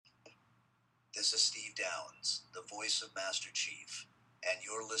This is Steve Downs, the voice of Master Chief, and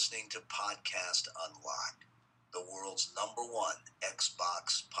you're listening to Podcast Unlocked, the world's #1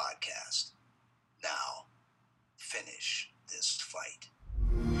 Xbox podcast. Now, finish this fight.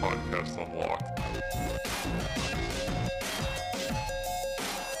 Podcast Unlocked.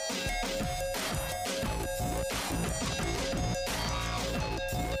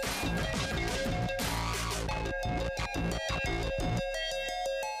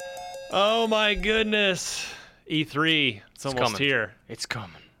 Oh my goodness. E3. It's almost coming. here. It's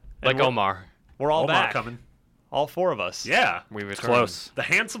coming. And Like Omar. We're all Omar back. coming. All four of us. Yeah. We returned. Close. The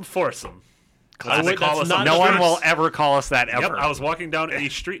handsome foursome. That's They call us not on No the one streets. will ever call us that ever. Yep, I was walking down a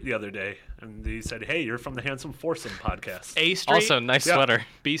street the other day, and he said, "Hey, you're from the Handsome Foursome podcast." A Street. Also, nice Yeah. sweater.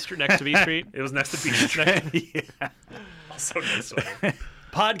 B Street next to B Street. It was next to B Street. Yeah. Also nice one.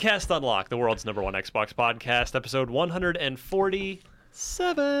 Podcast Unlocked, the world's #1 Xbox podcast, episode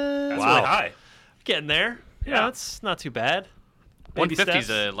 147. That's Wow. really high. Getting there. Yeah, Yeah. that's not too bad. Baby 150 is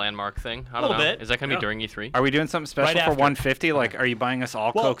steps. a landmark thing. I don't Little know. bit. Is that going to Yeah. be during E3? Are we doing something special Right for after. 150? Like, are you buying us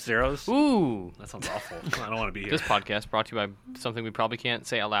all Well- Coke Zeros? Ooh. That sounds awful. I don't want to be here. This podcast brought to you by something we probably can't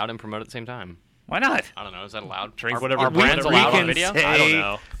say out loud and promote at the same time. Why not? I don't know. Is that allowed? Drink Are- whatever Are brands whatever allowed we on can video? say. I don't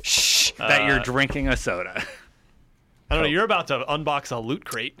know. Shh, that you're drinking a soda. I don't know. You're about to unbox a loot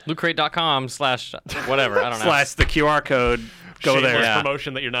crate. LootCrate.com/whatever. I don't know. Slash the QR code. Go Shameless there. Yeah.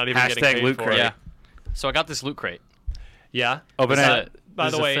 promotion that you're not even getting Hashtag paid loot for. crate. Yeah. So I got this loot crate. Yeah. Open This is it. a- By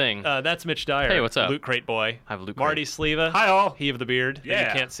this the is a way, thing. that's Mitch Dyer. Hey, what's up? Loot Crate boy. I have a loot Marty crate. Sleva. Hi, all. He of the beard that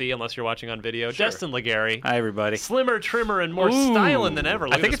Yeah. you can't see unless you're watching on video. Sure. Justin Legary. Hi, everybody. Slimmer, trimmer, and more Ooh. styling than ever.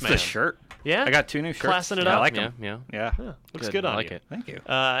 Look I think at it's this man. the shirt. Yeah? I got 2 new shirts. Classing it Yeah, up. I like Yeah, them. yeah. Yeah. Yeah, looks Good. good on I like you. it. Thank you.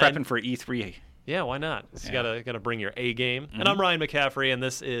 And- Prepping for E3. Yeah, why not? So you Yeah. gotta bring your A game. And I'm Ryan McCaffrey, and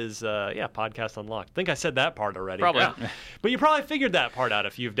this is Podcast Unlocked. I think I said that part already. Probably. Yeah. But you probably figured that part out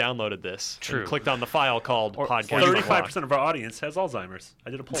if you've downloaded this. True. And clicked on the file called Podcast 35% of our audience has Alzheimer's.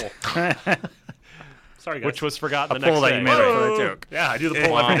 I did a poll. Sorry, guys. which was forgotten A the next poll that day. you made up for Whoa. the joke. Yeah, I do the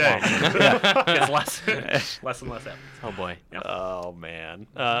poll Wah, every day. wah. It's less and less happens. Oh, boy. Oh man.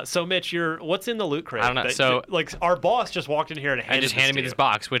 So Mitch, what's in the loot crate? I don't know. So- like our boss just walked in here and And just handed me to this you.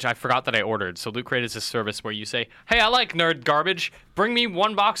 box, which I forgot that I ordered. So Loot Crate is a service where you say, "Hey, I like nerd garbage. Bring me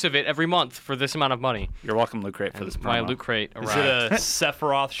 1 box of it every month for this amount of money." You're welcome, Loot Crate, for this promo. My Loot Crate Is arrived. it a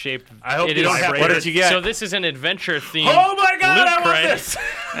Sephiroth shaped? I hope It you is. don't have What did you get? So this is an adventure theme. Oh my god, Loot I want Crate.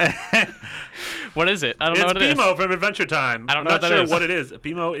 this! What is it? I don't know It's what it is. BMO from Adventure Time. I don't know I'm what not that sure is. what it is.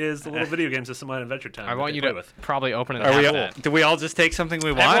 BMO is the little video game system on Adventure Time. I that want they you play to with. probably open it and Are we have all, that. do we all just take something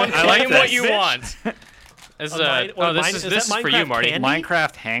we want? Everyone I like claim what this. you want. This is this is for you, Minecraft Marty. candy?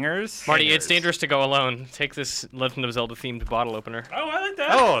 Minecraft hangers? Marty, Hangers. it's dangerous to go alone. Take this Legend of Zelda themed bottle opener. Oh, I like that.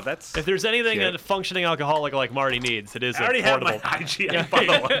 Oh, that's... If there's anything Cute. a functioning alcoholic like Marty needs, it is I a already have portable. my IGN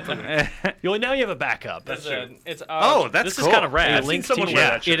bottle opener. Now you have a backup. That's true. Oh, that's this cool. is kind of rad. I've seen someone wear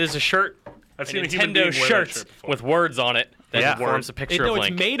that shirt. It is a shirt, I've a seen a human being Nintendo wear shirt that shirt before. with words on it that Yeah. forms a picture No, of it's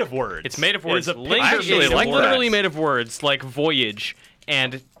Link. made of words. It's made of It words. is a Link picture actually is like that. literally made of words like voyage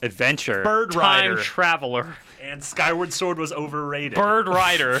and Adventure. Bird time Rider. traveler, And Skyward Sword was overrated. bird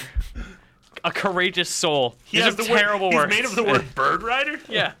rider, a courageous soul. He These has are the word- terrible words. He's made of the word Bird Rider?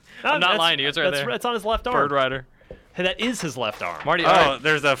 Yeah, I'm not lying to you. It's right there. It's on his left arm. Bird rider. Hey, that is his left arm. Marty. Oh, all right.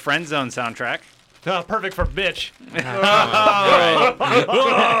 there's a Friend Zone soundtrack. Oh, perfect for bitch.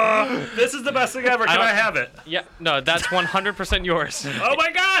 This is the best thing ever. Can don't- I have it? Yeah. No, that's 100% yours. Oh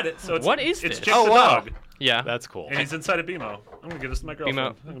my god! So it's, What is it's this? Chip Oh, the wow. dog. Yeah. That's cool. And he's inside a BMO. I'm gonna give this to my girlfriend. BMO.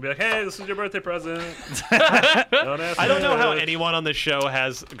 I'm gonna be like, hey, this is your birthday present. Don't ask I don't know how me. anyone on this show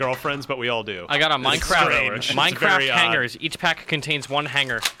has girlflriends, but we all do. I got a strange. It's Minecraft very odd. hangers. Each pack contains 1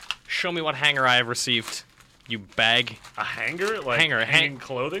 hanger. Show me what hanger I have received. You bag. A hanger? Like Hanger, hanging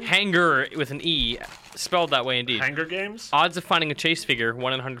clothing? Hanger with an E, spelled that way indeed. Hanger games? Odds of finding a chase figure,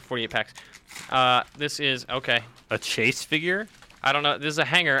 1 in 148 packs. This is, okay. A chase figure? I don't know. This is a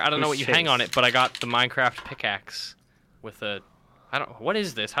hanger. I don't know what Who's you hang Chase? on it, but I got the Minecraft pickaxe with a. What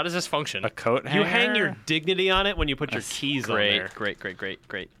is this? How does this function? A coat hanger? You hang your dignity on it when you put your keys on there. Great.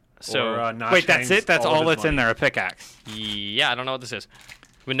 So, Or, Notch Wait, that's hangs it? That's all all of his that's in money. there, a pickaxe. yeah, I don't know what this is.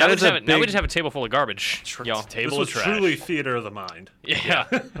 But now, That we is just a have, now we big- just have a table full of garbage, y'all. Table This of was trash. truly theater of the mind. Yeah.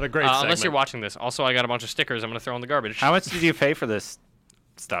 What a great Unless segment. you're watching this. Also, I got a bunch of stickers I'm going to throw in the garbage. How much did you pay for this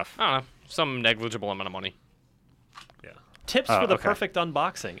stuff? I don't know. Some negligible amount of money. Yeah. Tips Oh, for the okay. perfect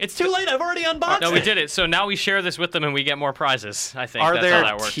unboxing. It's too late. I've already unboxed No, it. we did it. So now we share this with them and we get more prizes. I think Are that's how there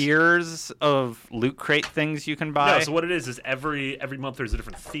that works. tiers of Loot Crate things you can buy? No, so what it is every month there's a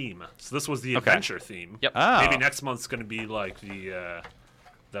different theme. So this was the adventure theme. Yep. Oh. Maybe next month's going to be like the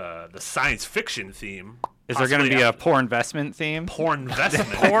science fiction theme. Is there going to Possibly be a after- poor investment theme? Poor investment.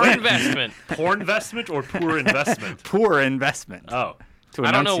 Poor investment. Poor investment or poor investment? Poor investment. Oh, To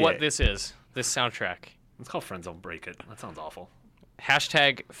I don't know what enunciate. this is. This soundtrack. it's called Friendzone Break It. That sounds awful.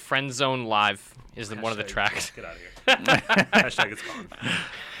 Hashtag Friendzone Live is one of the Hashtag- tracks. Get out of here. Hashtag it's gone.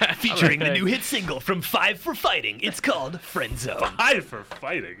 Featuring the new hit single from Five for Fighting. It's called Friend Zone. Hi for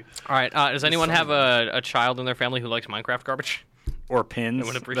fighting. All right. Does anyone have a child in their family who likes Minecraft garbage? Or pins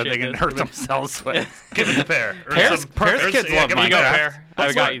would that appreciate they can this. hurt themselves with. Give it the pair. Earn Pears- some- Pears earn kids some- love give me Here you go, Minecraft. Pear.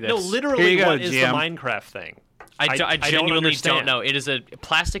 I got you this. No, Here literally, you go, what is the GM. Minecraft thing? I don't genuinely don't understand. know. It is a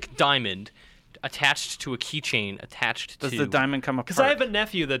plastic diamond attached to a keychain attached Does to. the diamond come apart? Because I have a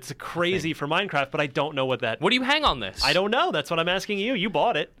nephew that's crazy for Minecraft, but I don't know what that. What do you hang on this? I don't know. That's what I'm asking you. You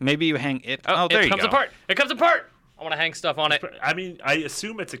bought it. Maybe you hang it. Oh, there it you comes go. apart. It comes apart. I want to hang stuff on it. I mean, I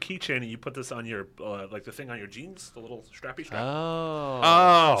assume it's a keychain, and you put this on your, like the thing on your jeans, the little strappy strap. Oh.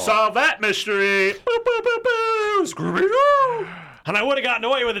 Oh. Solve that mystery. Boo, boo, boo, boo. Scooby-Doo. And I would have gotten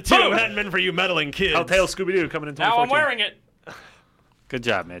away with it too if it hadn't been for you meddling kids. Telltale Scooby-Doo coming in 2014. Now I'm wearing it. Good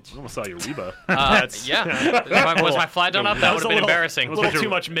job, Mitch. I almost saw your Weebo. Yeah. Was my fly done up? That would was have a been little- embarrassing. A little too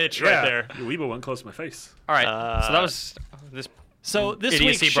much Mitch right there. Your Weebo went close to my face. All right. So that was this So this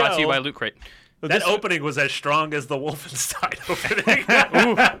idiocy week's brought to you show- by Loot Crate. That opening was as strong as the Wolfenstein opening.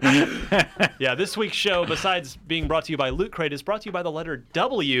 Yeah, this week's show, besides being brought to you by Loot Crate, is brought to you by the letter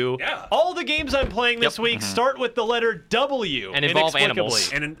W. Yeah. All the games I'm playing this Yep. week start with the letter W. And involve inexplicably.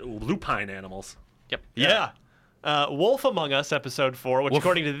 animals. And in lupine animals. Yep. Yeah. Wolf Among Us, episode 4, which Wolf.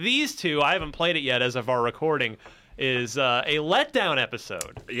 according to these two, I haven't played it yet as of our recording, is a letdown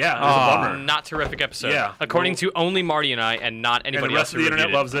episode. Yeah, it was a bummer. Not terrific episode. Yeah. According to only Marty and I, and not And anybody the else rest of the who internet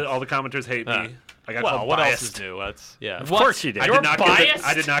reviewed loves it. All the commenters hate me. I got Well, called what biased. else is new? That's yeah. Of course you did. I You're did not biased.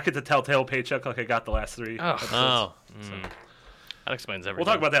 I did not get the Telltale paycheck like I got the last 3 episodes. Oh. That explains everything.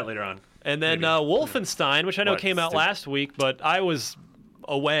 We'll talk about that later on. And then Maybe. Wolfenstein, which I know What? came out last week, but I was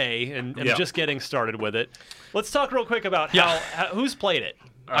away and Yeah. just getting started with it. Let's talk real quick about Yeah. how who's played it.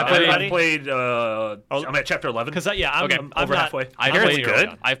 I Everybody? played. I'm at chapter 11. Because I'm, Okay, I'm over not- halfway. I I'm hear way it's early good.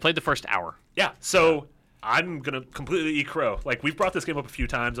 on. I've played the first hour. Yeah, so I'm going to completely eat crow. Like, we've brought this game up a few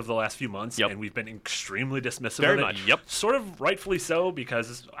times over the last few months, Yep. and we've been extremely dismissive Very of it. much. Yep. Sort of rightfully so,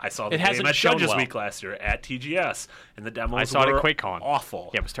 because I saw the It game hasn't at shown Judges well. Week last year at TGS, and the demos I saw it were at QuakeCon.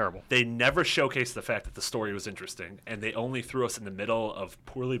 awful. Yeah, it was terrible. They never showcased the fact that the story was interesting, and they only threw us in the middle of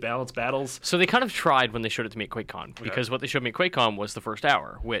poorly balanced battles. So they kind of tried when they showed it to me at QuakeCon, because what they showed me at QuakeCon was the first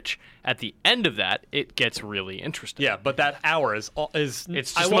hour, which at the end of that, it gets really interesting. Yeah, but that hour is It's I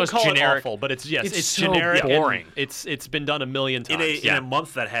just won't most call generic- it awful, but it's It's so generic. and boring. It's been done a million In times. a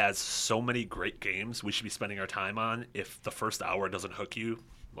month that has so many great games we should be spending our time on, if the first hour doesn't hook you,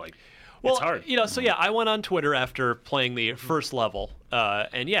 like, Well, it's hard. So yeah, I went on Twitter after playing the first level,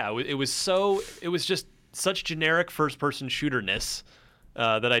 and yeah, it was just such generic first-person shooterness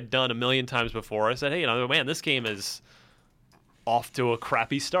that I'd done a million times before. I said, hey, man, this game is off to a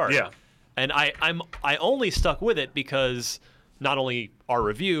crappy start. Yeah. And I only stuck with it because not only our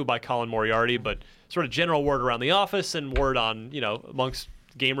review by Colin Moriarty, but sort of general word around the office and word on amongst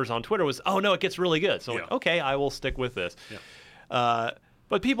gamers on Twitter was, oh no, it gets really good. So Yeah. like, okay, I will stick with this. Yeah.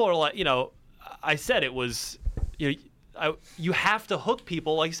 But people are like, I said it was, you have to hook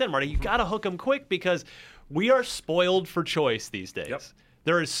people. Like you said, Marty, you got to hook them quick because we are spoiled for choice these days. Yep.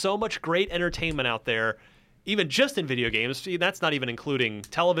 There is so much great entertainment out there, even just in video games. That's not even including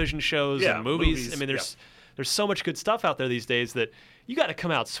television shows Yeah, and movies. movies, I mean, there's so much good stuff out there these days that you got to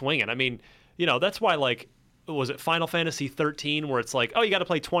come out swinging. I mean, that's why, like, was it Final Fantasy 13 where it's like, oh, you got to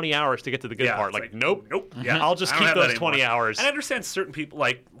play 20 hours to get to the good Yeah, part. it's Like, nope. Yeah, I'll just I don't keep have that those 20 anymore. hours. And I understand certain people,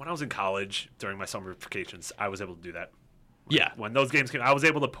 like when I was in college during my summer vacations, I was able to do that. Yeah. When those games came, I was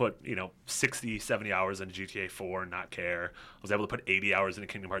able to put 60, 70 hours into GTA 4 and not care. I was able to put 80 hours into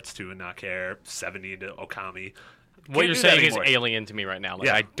Kingdom Hearts 2 and not care. 70 into Okami. What Can't you're do that saying is anymore. alien to me right now. Like,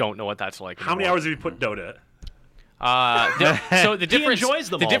 Yeah. I don't know what that's like. How many anymore. hours have you put Dota? So the difference. enjoys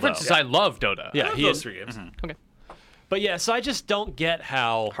them the all, difference though. is I love Dota. Yeah, Those he is. 3 games. Okay. But yeah, so I just don't get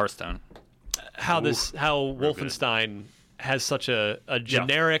how Hearthstone. Wolfenstein has such a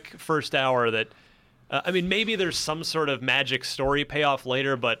generic first hour that I mean, maybe there's some sort of magic story payoff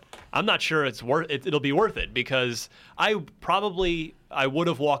later, but I'm not sure it'll be worth it because I would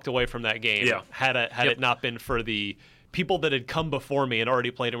have walked away from that game had it not been for the people that had come before me and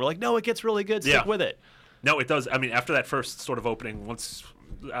already played and were like, no, it gets really good, stick with it. No, it does. I mean, after that first sort of opening, once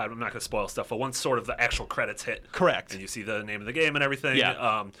I'm not going to spoil stuff, but once sort of the actual credits hit, Correct. and you see the name of the game and everything.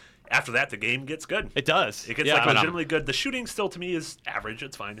 Yeah. After that, the game gets good. It does. It gets Yeah. like legitimately good. The shooting still to me is average.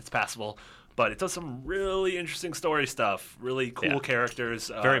 It's fine. It's passable. But it does some really interesting story stuff, really cool Yeah. characters.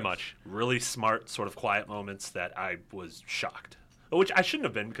 Very much. Really smart, sort of quiet moments that I was shocked. Which I shouldn't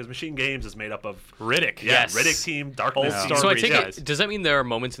have been, because Machine Games is made up of Riddick. Yeah, Yes. Riddick team, Darkness Old team. Star So I Breeze take guys. it. Does that mean there are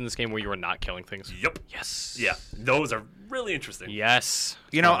moments in this game where you are not killing things? Yep. Yes. Yeah, those are really interesting. Yes.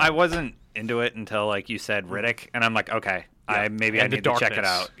 You know, I wasn't into it until, like you said, Riddick, and I'm like, okay, I And need the to check it darkness.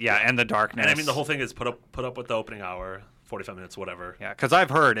 out. Yeah, and the darkness. And I mean, the whole thing is put up with the opening hour, 45 minutes, whatever. Yeah, because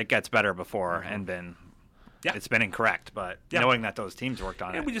I've heard it gets better before and Yeah. it's been incorrect, but Yeah. knowing that those teams worked on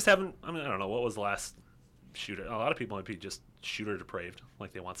And it. we just haven't. I mean, I don't know what was the last shooter. A lot of people might be just shooter deprived,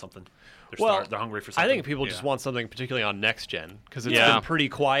 like they want something. They're hungry for something. I think people just Yeah. want something particularly on next gen because it's Yeah. been pretty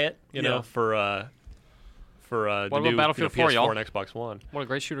quiet, you know, Yeah. for the about new Battlefield 4, PS4 y'all? and Xbox One. What a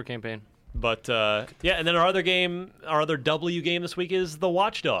great shooter campaign. But yeah, and then our other W game this week is the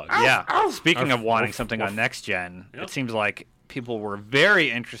Watch Dogs. Yeah. Speaking of wanting Oof, something oof. on next gen, Yep. it seems like people were very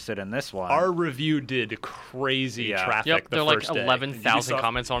interested in this one. Our review did crazy Yeah. traffic Yep, the there are like first day. 11,000 Ubisoft-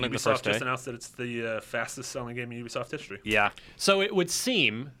 comments on it in the first Ubisoft day. just announced that it's the fastest selling game in Ubisoft history. yeah. So it would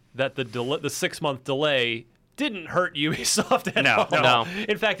seem that the 6-month delay didn't hurt Ubisoft at No, all. no.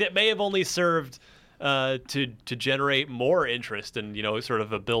 In fact, it may have only served to generate more interest and sort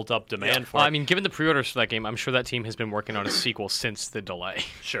of a built-up demand for Well, it. I mean, given the pre-orders for that game, I'm sure that team has been working on a sequel since the delay.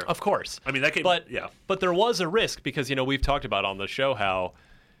 Sure. Of course. I mean, that game. But yeah. but there was a risk because we've talked about on the show how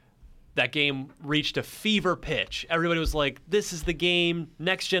that game reached a fever pitch. Everybody was like, "This is the game,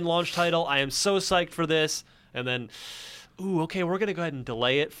 next gen launch title. I am so psyched for this." And then, okay, we're gonna go ahead and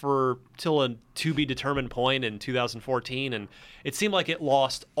delay it till a to be determined point in 2014. And it seemed like it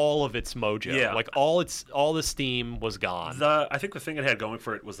lost all of its mojo. Yeah. Like all the steam was gone. I think the thing it had going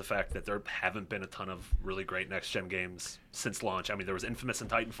for it was the fact that there haven't been a ton of really great next gen games since launch. I mean, there was Infamous and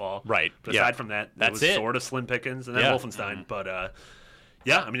Titanfall. Right. But Yeah. aside from that, That's it was it. sort of slim pickings, and then Yeah. Wolfenstein. But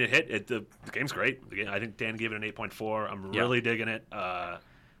yeah, I mean, it hit. The game's great. I think Dan gave it an 8.4. I'm Yeah. really digging it.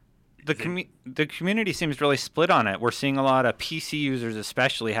 The community seems really split on it. We're seeing a lot of PC users,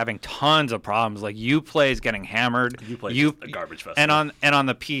 especially, having tons of problems. Like Uplay is getting hammered. Uplay's just a garbage fest. And on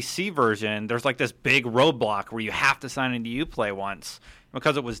the PC version, there's like this big roadblock where you have to sign into Uplay once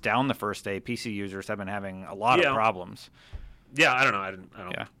because it was down the first day. PC users have been having a lot Yeah. of problems. Yeah, I don't know.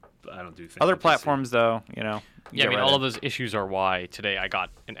 Yeah. I don't do things. Other on PC. platforms, though, Yeah, I get mean, rid all of those issues are why today I got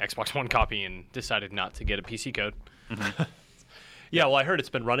an Xbox One copy and decided not to get a PC code, Yeah, well, I heard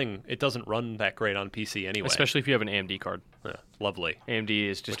it doesn't run that great on PC anyway. especially if you have an AMD card. Yeah, lovely. AMD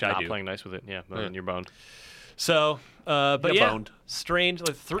is just Which I not do. playing nice with it. Yeah, on your bone. So, but Yeah, yeah, boned. strange.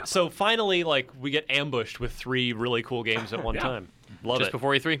 So finally, we get ambushed with 3 really cool games at one Yeah. time. Love Just it.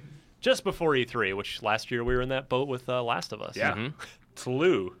 before E3. Just before E3, which last year we were in that boat with Last of Us. Yeah.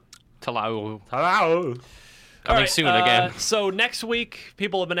 Tlu. Talau. Hello. All Coming right, soon again. So next week,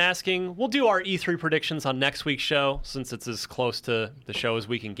 people have been asking. We'll do our E3 predictions on next week's show since it's as close to the show as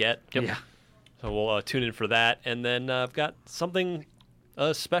we can get. Yeah. So we'll tune in for that, and then I've got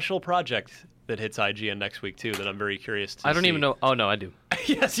a special project that hits IGN next week too that I'm very curious to. I don't see. even know. Oh, no, I do.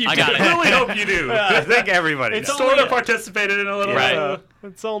 Yes, you I do. got it. I really hope you do. I think everybody It's does. only Sort of a- participated in a little. Right.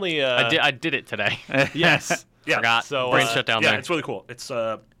 It's only. I did it today. Yes. Yeah. Forgot. So, Brain uh, shut down Yeah, there. it's really cool. It's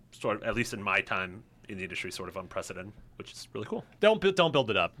sort of, at least in my time in the industry, sort of unprecedented, which is really cool. Don't build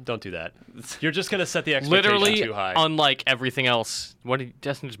it up. Don't do that. You're just gonna set the expectation Literally, too high. unlike everything else,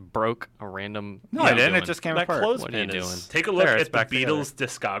 Justin just broke a random. No, what I are you didn't. It doing? just came that apart. clothespin What are you is. Take a look There, it's at the back together. Beatles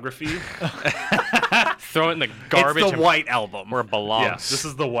discography. Throw it in the garbage. It's the and White Album. where it belongs. Yeah, this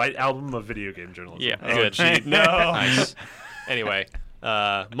is the White Album of video game journalism. Yeah, Oh, good. gee, no. Nice. Anyway,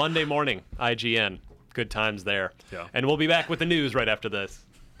 Monday morning, IGN. Good times there. Yeah. And we'll be back with the news right after this.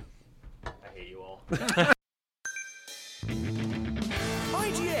 I hate you all.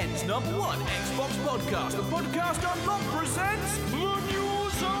 IGN's #1 Xbox podcast, the Podcast Unlocked presents the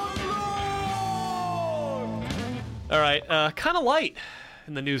News Unlocked! All right, kind of light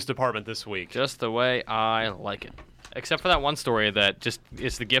in the news department this week. Just the way I like it. Except for that one story that just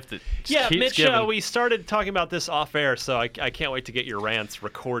is the gift that just Yeah, keeps Mitch, giving. we started talking about this off air, so I can't wait to get your rants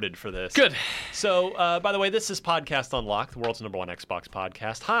recorded for this. Good. So, by the way, this is Podcast Unlocked, the world's #1 Xbox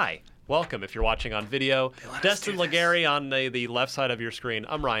podcast. Hi. Welcome if you're watching on video. Destin Legary on the left side of your screen.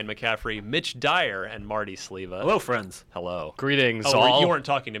 I'm Ryan McCaffrey, Mitch Dyer, and Marty Sleva. Hello, friends. Hello. Greetings, Oh, all. you weren't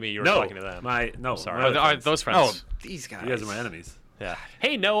talking to me. You were No, talking to them. sorry. my other Are friends. those Oh, friends? these guys. You guys are my enemies. Yeah.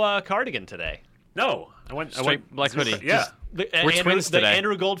 Hey, no Cardigan today. No, I went Straight black hoodie. Yeah, We're twins the today.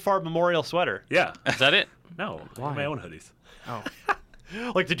 Andrew Goldfarb Memorial Sweater. yeah. Is that it? No, I have my own hoodies.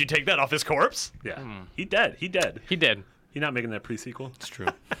 Like, did you take that off his corpse? Yeah, he dead. He dead. He did. He not making that pre-sequel. It's true.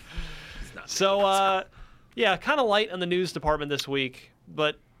 So, yeah, kind of light on the news department this week,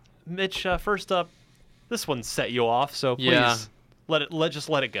 but Mitch, first up, this one set you off, so please Yeah. let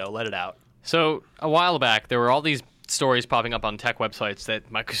it go. Let it out. So a while back, there were all these stories popping up on tech websites that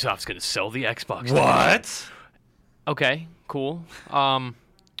Microsoft's going to sell the Xbox. What? Okay, cool.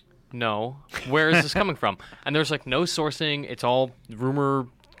 No. Where is this coming from? And there's like no sourcing. It's all rumor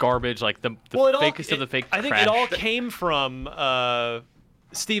garbage, like the fakest of the fake I think trash. it all came from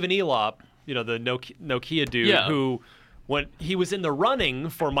Stephen Elop, the Nokia dude, Yeah. who, when he was in the running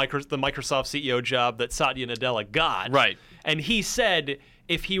for the Microsoft CEO job that Satya Nadella got. Right. And he said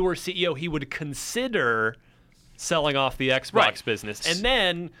if he were CEO, he would consider selling off the Xbox Right. business. And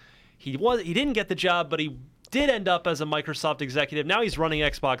then he didn't get the job, but he did end up as a Microsoft executive. Now he's running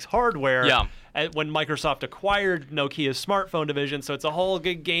Xbox hardware when Microsoft acquired Nokia's smartphone division. So it's a whole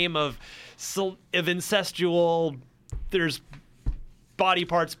good game of incestual. There's body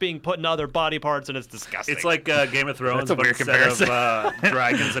parts being put in other body parts, and it's disgusting. It's like Game of Thrones, That's a but weird instead of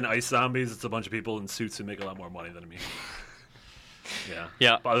dragons and ice zombies, it's a bunch of people in suits who make a lot more money than me. Yeah.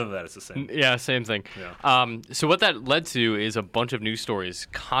 Yeah. But other than that, it's the same. Yeah, same thing. Yeah. So what that led to is a bunch of news stories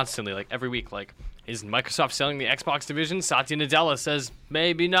constantly, like every week, like, is Microsoft selling the Xbox division? Satya Nadella says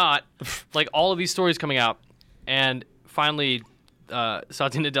maybe not. Like all of these stories coming out, and finally,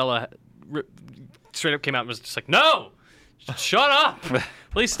 Satya Nadella straight up came out and was just like, "No, shut up,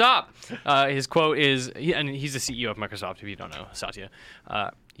 please stop." His quote is, and he's the CEO of Microsoft. If you don't know Satya,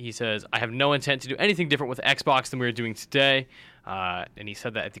 he says, "I have no intent to do anything different with Xbox than we're doing today." And he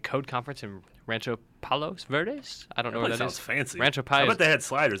said that at the Code Conference in Rancho Palos Verdes. I don't know That what that sounds is. fancy. Rancho I Palos. bet they had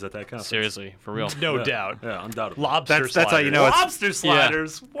sliders at that conference. Seriously, for real. no doubt. Yeah, undoubtedly. Lobster That's how you know it's Lobster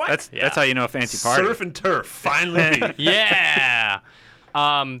sliders. What? that's how you know a fancy party. Surf and turf. Finally beat. Yeah.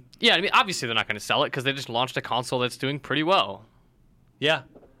 I mean, obviously they're not going to sell it because they just launched a console that's doing pretty well. Yeah.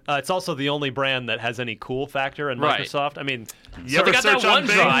 It's also the only brand that has any cool factor in Right. Microsoft. I mean, You So ever they got that search on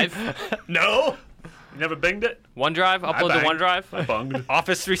Bing? OneDrive. no. You never binged it? OneDrive, upload to banged. OneDrive. I bunged.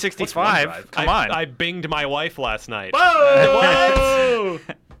 Office 365. OneDrive? Come on. I binged my wife last night. Whoa!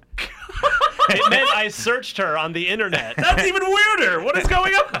 It meant I searched her on the internet. That's even weirder. What is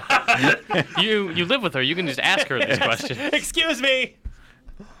going on? You live with her. You can just ask her these questions. Excuse me.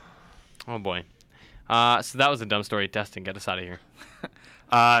 Oh boy. So that was a dumb story. Destin, get us out of here.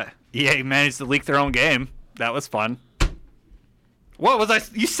 EA managed to leak their own game. That was fun. What was I?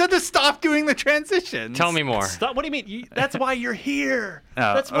 You said to stop doing the transitions. Tell me more. Stop. What do you mean? That's why you're here.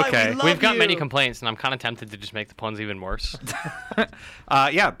 Oh, That's why okay. we love We've got you. many complaints, and I'm kind of tempted to just make the puns even worse.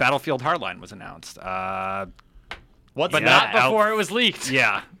 Yeah, Battlefield Hardline was announced. What's But that? not before it was leaked.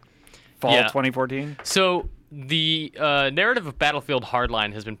 Yeah. Fall Yeah. 2014. So the narrative of Battlefield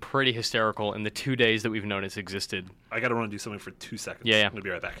Hardline has been pretty hysterical in the 2 days that we've known it's existed. I gotta run and do something for 2 seconds. Yeah. I'm gonna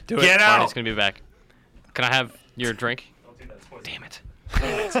be right back. Get Barney's out. gonna be back. Can I have your drink? Damn it.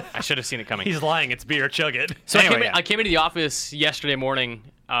 I should have seen it coming. He's lying. It's beer. Chug it. So Anyway, I came into the office yesterday morning,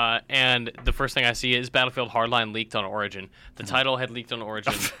 and the first thing I see is Battlefield Hardline leaked on Origin. The title had leaked on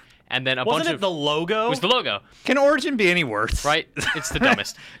Origin, and then a Wasn't bunch it of the logo? it was the logo, Can Origin be any worse? right? It's the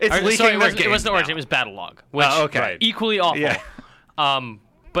dumbest. It's leaking sorry, their it wasn't games Origin. now. It was Battlelog, which Oh, okay. Right. equally awful. Yeah.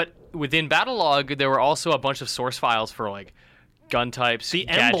 But within Battlelog, there were also a bunch of source files for like gun types, the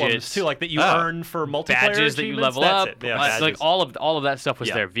gadgets, emblems too, like that you Oh. earn for multiplayer badges that you achievements? level That's up. It. Yeah, like badges. all of that stuff was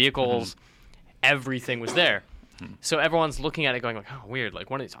Yeah. there. Vehicles, everything was there. So everyone's looking at it, going like, "Oh, weird! Like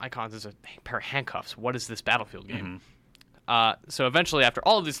one of these icons is a pair of handcuffs. What is this Battlefield game?" So eventually, after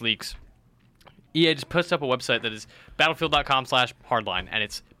all of these leaks, EA just puts up a website that is battlefield.com/hardline, and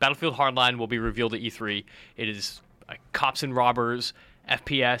it's Battlefield Hardline will be revealed at E3. It is cops and robbers,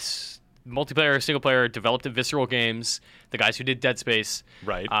 FPS, multiplayer, single player, developed at Visceral Games, the guys who did Dead Space.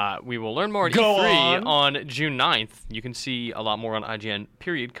 Right. We will learn more at Go E3 on. on June 9th. You can see a lot more on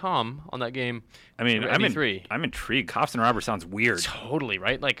IGN.com on that game. I mean, at E3. I'm intrigued. Cops and Robbers sounds weird. Totally,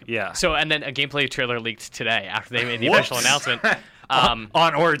 right? Like, Yeah. So, and then a gameplay trailer leaked today after they made the official announcement.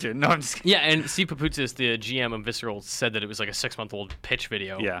 On Origin. No, I'm just kidding. Yeah, and Steve Papoutsis, the GM of Visceral, said that it was like a 6-month-old pitch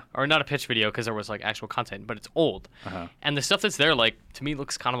video. Yeah. Or not a pitch video because there was like actual content, but it's old. And the stuff that's there, like, to me,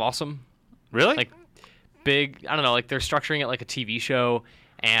 looks kind of awesome. Really? Like, big, I don't know, like they're structuring it like a TV show,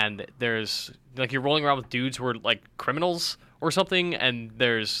 and there's, like, you're rolling around with dudes who are like criminals or something, and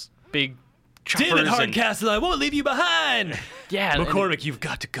there's big choppers. Damn it, and, Hardcastle! I won't leave you behind. yeah, and- McCormick, you've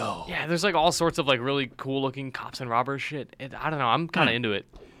got to go. yeah, there's like all sorts of like really cool looking cops and robbers shit. I don't know, I'm kind of into it.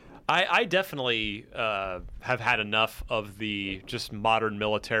 I definitely have had enough of the just modern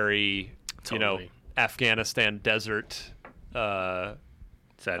military, Totally. Afghanistan desert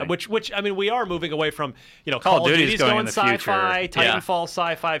setting. Which I mean, we are moving away from Call of of Duty's Duty's going going in the future. sci-fi, Yeah. Titanfall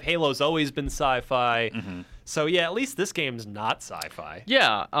sci-fi, Halo's always been sci-fi. So yeah, at least this game's not sci-fi.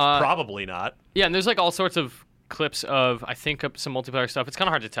 Yeah. Probably not. Yeah, and there's like all sorts of clips of I think some multiplayer stuff. It's kind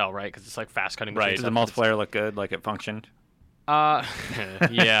of hard to tell, right? Because it's like fast cutting. Right. Does the multiplayer look good? Like it functioned?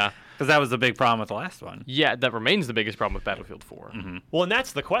 Yeah. Because that was the big problem with the last one. Yeah, that remains the biggest problem with Battlefield 4. Well, and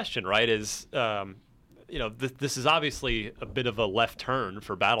that's the question, right? Is this is obviously a bit of a left turn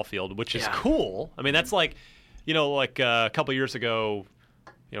for Battlefield, which is Yeah. cool. I mean, that's like, a couple years ago,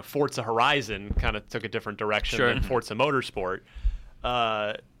 Forza Horizon kind of took a different direction Sure. than Forza Motorsport.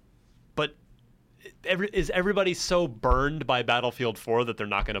 But is everybody so burned by Battlefield 4 that they're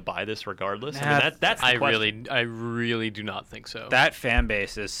not going to buy this regardless? I mean, that's the question. I really do not think so. That fan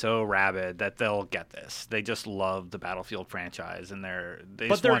base is so rabid that they'll get this. They just love the Battlefield franchise, and they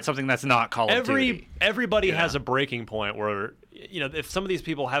just want something that's not Call of Duty. Everybody has a breaking point where, if some of these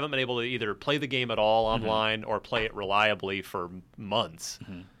people haven't been able to either play the game at all online or play it reliably for months,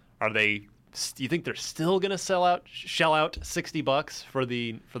 do you think they're still going to shell out $60 for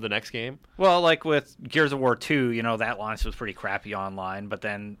the next game? Well, like with Gears of War 2, that launch was pretty crappy online, but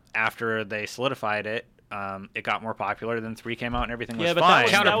then after they solidified it, it got more popular. Then 3 came out and everything was fine.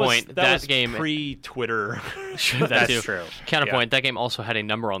 Counterpoint, that was game pre-Twitter. That's true. Counterpoint, that game also had a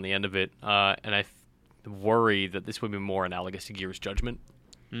number on the end of it, and I worry that this would be more analogous to Gears Judgment,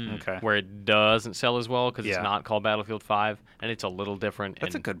 Okay. where it doesn't sell as well because it's not called Battlefield 5, and it's a little different.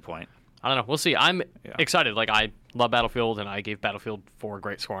 That's a and good point. I don't know. We'll see. I'm excited. Like, I love Battlefield, and I gave Battlefield 4 a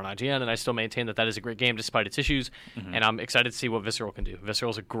great score on IGN, and I still maintain that is a great game despite its issues. And I'm excited to see what Visceral can do.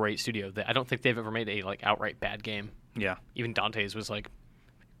 Visceral's a great studio. I don't think they've ever made a outright bad game. Yeah. Even Dante's was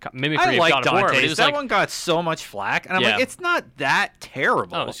mimicry I of like God of War, but it Dante's. was That one got so much flack, and I'm like, it's not that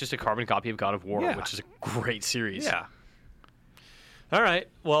terrible. Oh, it's just a carbon copy of God of War, Yeah. which is a great series. Yeah. All right.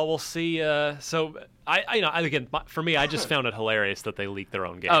 Well, we'll see. So again, for me, I just found it hilarious that they leaked their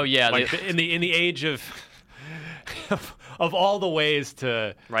own game. Oh, yeah, in the age of of all the ways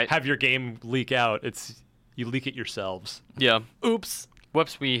to have your game leak out, you leak it yourselves. Yeah. Oops.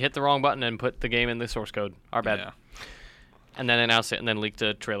 Whoops, we hit the wrong button and put the game in the source code. Our bad. Yeah. And then announced it and then leaked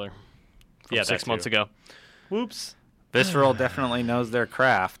a trailer from 6 months ago. Whoops. Visceral definitely knows their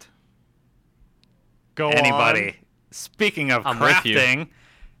craft. Go Anybody. on. Speaking of I'm with you. crafting,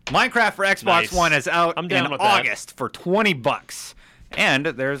 Minecraft for Xbox Nice. One is out I'm down in with that. August for $20. And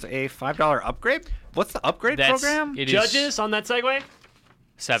there's a $5 upgrade. What's the upgrade program? It is Judges on that segue?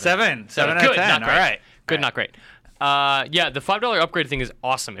 7 Good, out of 10. not great. All right. Good, not great. Yeah, the $5 upgrade thing is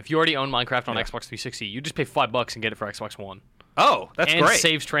awesome. If you already own Minecraft on Xbox 360, you just pay $5 and get it for Xbox One. Oh, that's and great.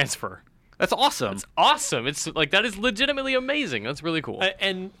 saves transfer. That's awesome. Awesome. It's that is legitimately amazing. That's really cool.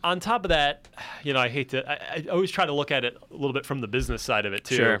 And on top of that, I hate to. I always try to look at it a little bit from the business side of it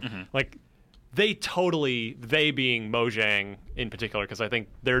too. Sure. Like they being Mojang in particular, because I think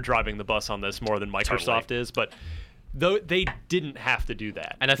they're driving the bus on this more than Microsoft is, but though they didn't have to do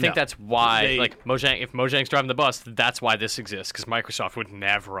that. And I think that's why, They- Mojang, if Mojang's driving the bus, that's why this exists, because Microsoft would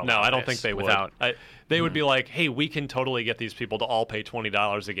never allow No, I don't this think they would. without. They would be like, "Hey, we can totally get these people to all pay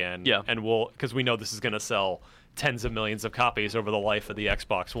 $20 again." Yeah. and because we know this is going to sell tens of millions of copies over the life of the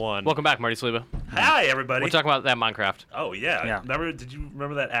Xbox One. Welcome back, Marty Saliba. Hi, everybody. We're talking about that Minecraft. Oh yeah. Yeah. Did you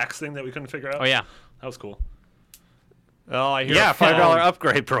remember that axe thing that we couldn't figure out? Oh, yeah. That was cool. Oh, I hear Yeah, a phone. $5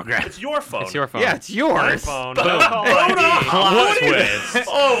 upgrade program. It's your phone. It's your phone. Yeah, it's yours. phone. Plot twist.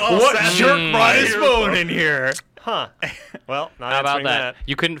 What jerk brought his phone in here? Huh. Well, not How about answering that?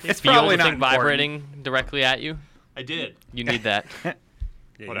 You couldn't It's feel probably the not thing vibrating directly at you? I did. You need that. Yeah,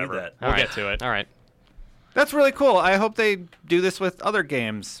 you Whatever. need that. We'll All right. get to it. All right. That's really cool. I hope they do this with other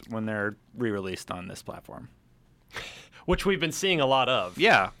games when they're re-released on this platform. Which we've been seeing a lot of.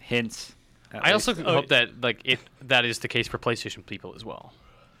 Yeah, hints. at I least. also hope that that is the case for PlayStation people as well.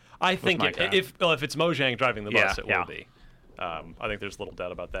 I think Minecraft. if it's Mojang driving the bus, Yeah. it Yeah. will be. I think there's little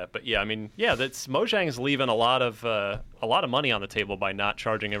doubt about that. But yeah, I mean, that's Mojang's leaving a lot of money on the table by not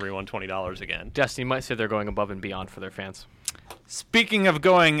charging everyone $20 again. Destiny might say they're going above and beyond for their fans. Speaking of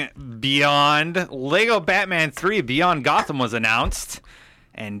going beyond, Lego Batman 3 Beyond Gotham was announced.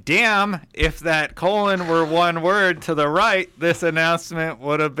 And damn, if that colon were one word to the right, this announcement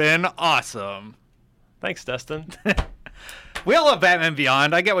would have been awesome. Thanks, Dustin. We all love Batman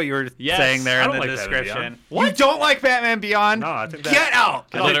Beyond. I get what you were Yes. saying there I in don't the like Batman description. Beyond. You don't like Batman Beyond? No, I think Get out!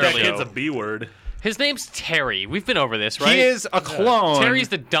 I think that Literally. kid's a B word. His name's Terry. We've been over this, right? He is a clone. Terry's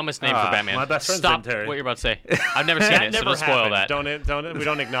the dumbest name for Batman. my best friend's Stop named Terry. what you're about to say. I've never seen That it, so never don't spoil happened. that. Don't we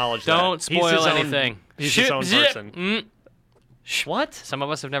don't acknowledge that. Don't He's spoil his own- anything. He's his own Zip. person. What? Some of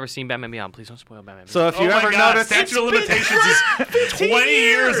us have never seen Batman Beyond. Please don't spoil Batman Beyond. So if Oh you my ever God, notice, statute of limitations is 20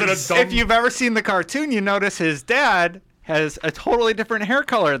 years in a dumb... if you've ever seen the cartoon, you notice his dad has a totally different hair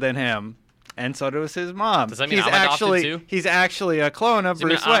color than him, and so does his mom. Does that mean I'm adopted too? He's actually a clone of Does it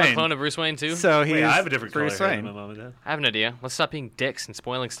mean Bruce I'm a Wayne. clone of Bruce Wayne too? So he's Wait, I have a different color Bruce hair Wayne. than my mom and dad. I have an idea. Let's stop being dicks and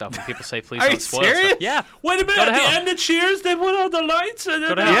spoiling stuff when people say please Are you don't spoil serious? stuff. Yeah. Wait a minute, Go to at the hell. end of Cheers, they put out the lights and then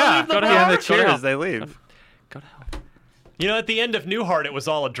to they hell. Yeah, leave the Go to yeah, hell. bar? the Go to hell. cheers they leave. Go to hell. You know, at the end of Newhart, it was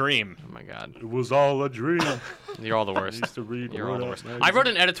all a dream. Oh my god. It was all a dream. You're all the worst. used to read You're all the Word worst. Up I magazine. wrote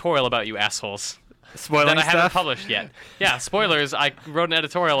an editorial about you assholes Spoiling that I haven't stuff. published yet. Yeah, spoilers. I wrote an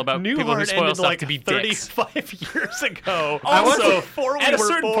editorial about people who Newhart spoil ended stuff like to be dicks. 35 years ago. Also, before we at a were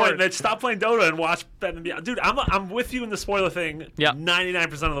certain born. point, they stopped playing Dota and watched Batman Beyond. Dude, I'm with you in the spoiler thing Yeah.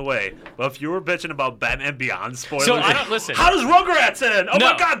 99% of the way. But if you were bitching about Batman Beyond spoilers, So I don't listen. How does Rugrats end? Oh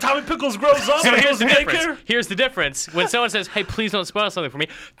No. my God, Tommy Pickles grows up So and here's goes the to difference. daycare. Here's the difference. When someone says, "Hey, please don't spoil something for me,"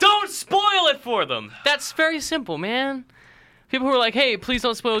 don't spoil it for them. That's very simple, man. People who are like, "Hey, please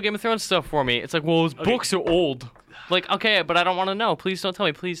don't spoil Game of Thrones stuff for me." It's like, well, his books are old. Like, okay, but I don't want to know. Please don't tell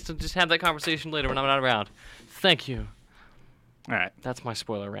me. Please just have that conversation later when I'm not around. Thank you. All right. That's my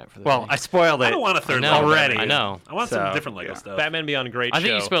spoiler rant for the Well, day. I spoiled it. I don't want a third know, Lego already. Batman. I know. I want So, some different Lego yeah. stuff. Batman Beyond, great I show.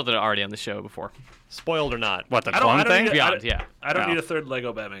 think you spoiled it already on the show before. Spoiled or not. What, the I don't, clone I don't thing? need a- Beyond, I don't- yeah. I don't Oh. need a third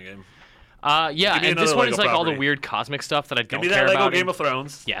Lego Batman game. Yeah, Give me and this another one is Lego like all the property. weird cosmic stuff that I Give don't me care that Lego about. Game of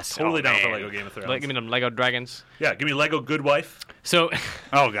Thrones. Yes. Totally Oh, down for man. Lego Game of Thrones. Like, give me them Lego dragons. Yeah, give me Lego Good Wife. So,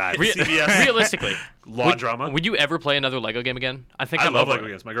 Oh, God. CBS. realistically, Law drama. would you ever play another Lego game again? I think I I'm love over Lego it.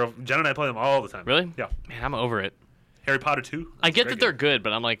 games. My girl Jen and I play them all the time. Really? Yeah. Man, I'm over it. Harry Potter 2. I get Great that they're game. good,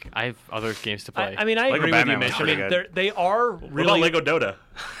 but I'm like, I have other games to play. I mean, I Lego agree Batman with was you, Mitch. I pretty mean, they are What really about Lego Dota?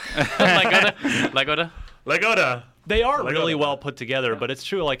 Lego. Legoda. they are Lego really Dota. well put together. But it's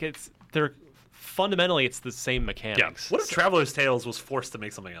true, like they're fundamentally it's the same Yeah. mechanics. What if Traveler's Tales was forced to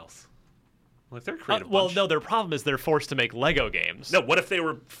make something else? Like they're a creative well, bunch. no, their problem is they're forced to make Lego games. No, what if they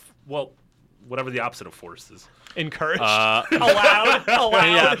were, well, whatever the opposite of forced is? Encouraged, Uh, allowed,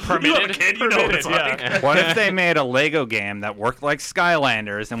 yeah, permitted. permitted. You have a kid, you know what it's Permitted, like. What if they made a Lego game that worked like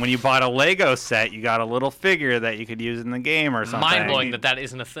Skylanders, and when you bought a Lego set, you got a little figure that you could use in the game or something? Mind blowing that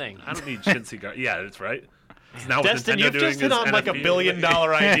isn't a thing. I don't need chintzy guard. Yeah, that's right. It's now what Destin, Nintendo you've doing just hit is on like $1 NFT. billion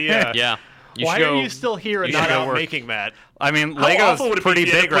idea. Yeah. You Why should go, are you still here and you not should go out work. making that? I mean, How Lego's awful would it pretty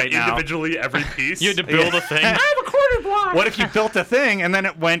be if you had big to put right now. individually every piece? You had to build a thing. What if you built a thing and then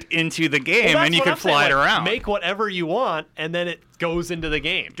it went into the game Well, that's and you what could I'm saying, fly it like, around? Make whatever you want, and then it goes into the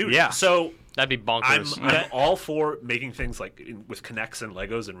game. Dude, Yeah. so That'd be bonkers. I'm all for making things like with Kinects and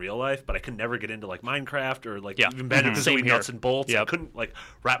Legos in real life, but I can never get into like Minecraft or like even Banjo-Kazooie Same here. nuts and bolts. I Yep. couldn't like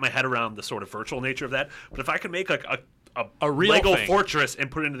wrap my head around the sort of virtual nature of that. But if I could make like A real Lego thing. fortress and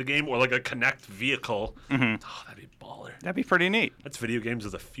put it into the game, or like a Kinect vehicle, oh, that'd be baller. That'd be pretty neat. That's video games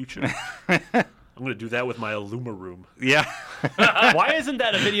of the future. I'm gonna do that with my Illuma room. Yeah. Why isn't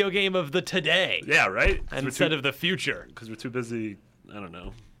that a video game of the today Yeah, right. instead of the future? because we're too busy. I don't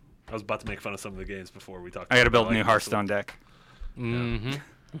know. I was about to make fun of some of the games before we talked. I got to about build a like new Hearthstone deck.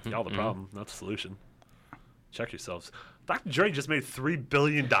 Y'all the problem, not the solution. Check yourselves. Dr. Dre just made $3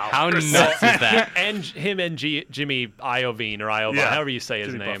 billion. How nuts is that? And him and Jimmy Iovine or Iovine, Yeah. however you say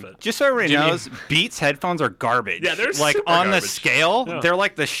his Jimmy name. Buffett. Just so everybody Jimmy- knows, Beats headphones are garbage. Yeah, they're like super on the garbage. scale, Yeah. they're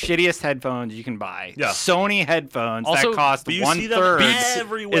like the shittiest headphones you can buy. Yeah. Sony headphones Also, that cost but you one see them third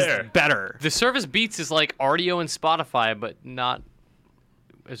everywhere. is better. The service Beats is like Rdio and Spotify, but not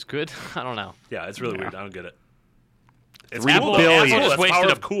as good. I don't know. Yeah, it's really weird. I don't get it. It's $3 cool, though. billion. Apple just Apple That's wasted power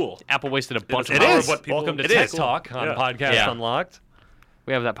a- of cool. Apple wasted a bunch It of It power. is. What people, Welcome to It Tech is. Talk on Yeah. Podcast Yeah. Unlocked.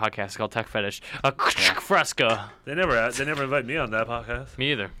 We have that podcast called Tech Fetish. Fresca. They never invited me on that podcast.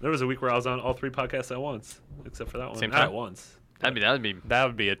 Me either. There was a week where I was on all three podcasts at once, except for that one. Same Not time? at once. That would be. That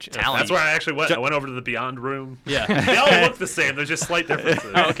would be a Talent. That's where I actually went. I went over to the Beyond room. Yeah. They all look the same. There's just slight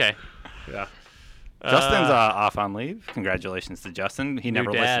differences. Oh, okay. Yeah. Justin's off on leave. Congratulations to Justin. He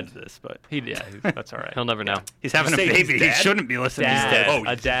never dad. listens to this, but That's all right. He'll never know. he's having a say he's baby. He dead? shouldn't be listening. Dad. He's dead. Oh,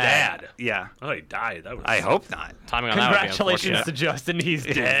 A he's dad. Yeah. Oh, he died. That was. I hope not. Timing on that would be Congratulations unfortunate. to Justin. He's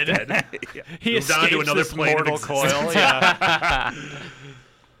dead. dead. He Moved on to escapes another this plane of mortal existence. coil. Yeah.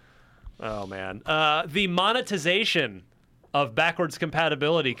 Oh man. The monetization of backwards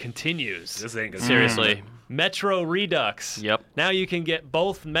compatibility continues. This ain't gonna Seriously. Metro Redux. Yep. Now you can get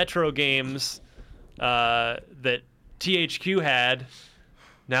both Metro games that THQ had.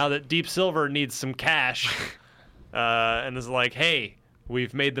 Now that Deep Silver needs some cash, and is like, hey,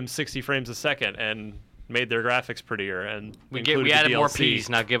 we've made them 60 frames a second, and made their graphics prettier and We included added the more DLC. P's.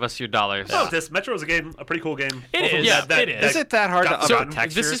 Now give us your dollars. Oh, this Metro is a pretty cool game. It Both of is. them Yeah, it is. Is it that hard to got update forgotten.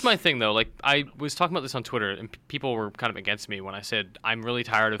 textures? This is my thing though. Like I was talking about this on Twitter, and people were kind of against me when I said I'm really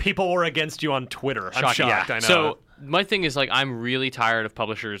tired of People were against you on Twitter. I'm Shocking. shocked. Yeah. I know. So my thing is like I'm really tired of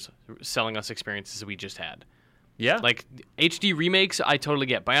publishers selling us experiences we just had. yeah, Like HD remakes, I totally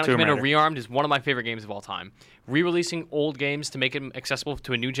get. Bionic Tomb Commando Raider. Rearmed is one of my favorite games of all time. Re-releasing old games to make them accessible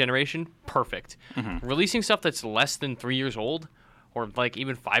to a new generation, perfect. Releasing stuff that's less than 3 years old, or like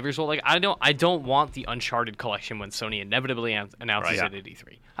even 5 years old, like I don't want the Uncharted collection when Sony inevitably announces Right. it at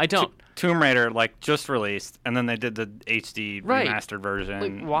E3. I don't. Tomb Raider like just released, and then they did the HD Right. remastered version.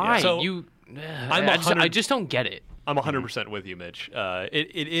 Like why So, you? I'm I just 100 don't get it. I'm 100% with you, Mitch.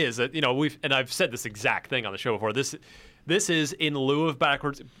 It is, I've said this exact thing on the show before. This is in lieu of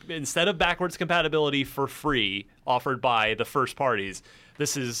instead of backwards compatibility for free offered by the first parties.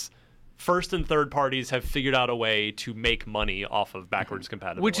 This is first and third parties have figured out a way to make money off of backwards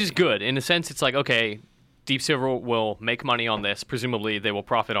compatibility, Which is good. In a sense, it's like, okay, Deep Silver will make money on this. Presumably, they will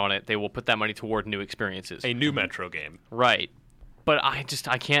profit on it. They will put that money toward new experiences. a new Metro game. Right. But I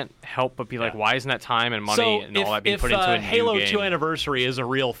can't help but be like, why isn't that time and money So and all that being if put into a new Halo game? 2 Anniversary is a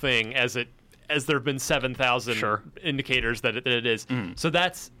real thing, as there have been 7,000 Sure. indicators that it is. So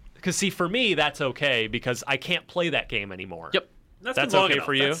that's because for me that's okay because I can't play that game anymore. Yep. That's been long okay enough.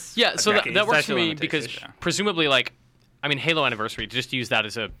 for you? That's Yeah, a so decade. that works for Statute of me because limitations, yeah. presumably, like, I mean, Halo Anniversary, just to use that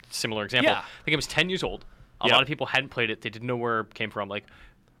as a similar example, Yeah. the game was 10 years old. A Yep. lot of people hadn't played it. They didn't know where it came from. Like,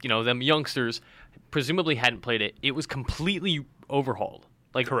 them youngsters presumably hadn't played it. It was completely overhauled.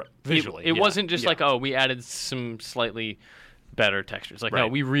 Like, Correct. Visually, It yeah. wasn't just Yeah. like, oh, we added some slightly better textures. Like, no,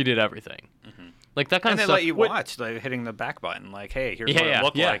 Right. we redid everything. Like, that kind And of they stuff. let you watch, like hitting the back button, like, hey, here's Yeah, what yeah, it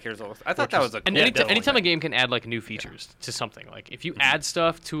looked yeah. like. Here's what I thought that was a cool And Yeah, anytime definitely. a game can add like new features to something, like if Mm-hmm. you add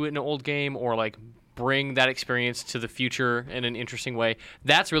stuff to an old game or like bring that experience to the future in an interesting way,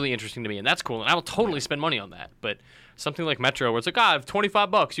 that's really interesting to me, and that's cool. And I will totally spend money on that. But something like Metro, where it's like, I have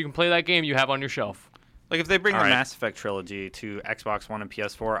 $25, you can play that game you have on your shelf. Like if they bring All the right. Mass Effect trilogy to Xbox One and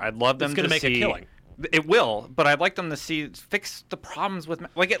PS4, I'd love them It's gonna to make a see. killing. It will, but I'd like them to fix the problems with,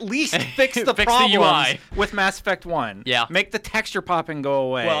 like at least fix the Fix the problems UI. with Mass Effect 1. Yeah. Make the texture popping go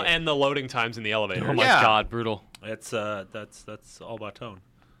away. Well, and the loading times in the elevator. Oh my Yeah. god, brutal. That's all about tone.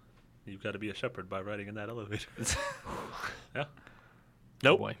 You've got to be a shepherd by riding in that elevator. Yeah.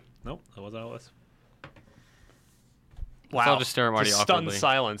 Nope. Boy. Nope, that wasn't how it was. Wow. I'll just stare at Marty Just stunned awkwardly.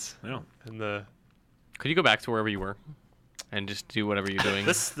 silence. Yeah. In the Could you go back to wherever you were and just do whatever you're doing?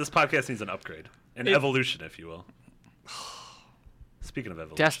 This podcast needs an upgrade, an evolution, if you will. Speaking of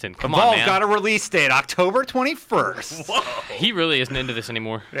evolution, Destin, come on, Evolve man. got a release date, October 21st. He really isn't into this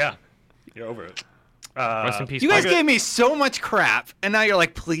anymore. yeah, you're over it. Rest in peace. You guys Parker. gave me so much crap, and now you're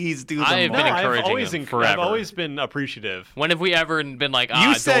like, please do the I have more. been I've encouraging always him I've forever. always been appreciative. When have we ever been like,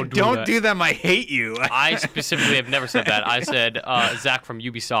 You said don't that. do them, I hate you. I specifically have never said that. I said Zach from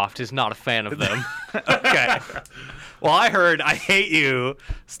Ubisoft is not a fan of them. Okay. Well, I heard I hate you.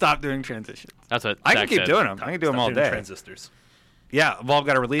 Stop doing transitions. That's what I Zach can keep said. doing them. I can do them Stop all doing day. Transistors. Yeah, Evolve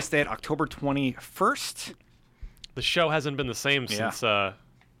got a release date, October 21st. The show hasn't been the same Yeah. since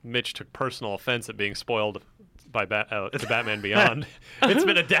Mitch took personal offense at being spoiled by the Batman Beyond. It's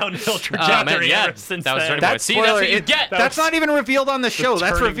been a downhill trajectory yeah. ever since That was then. turning point. See, that's what you get. That's not even revealed on the show.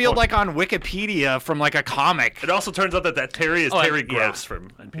 That's turning revealed point. like on Wikipedia from like a comic. It also turns out that Terry is Oh, Terry yeah. Gross from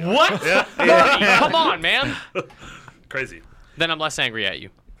NPR. What? Marty, come on, man. Crazy. Then I'm less angry at you.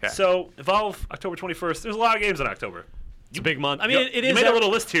 So, Evolve, October 21st. There's a lot of games in October. It's a big month. I mean, it You is. made a little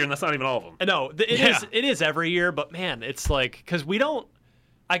list here, and that's not even all of them. No, it is every year, but man, it's like because we don't.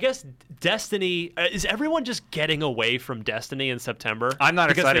 I guess Destiny is everyone just getting away from Destiny in September? I'm not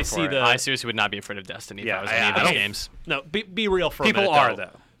because excited they for see it. the I seriously would not be afraid of Destiny Yeah, if I was I- any of I those don't- games. no. Be real for People a minute, are,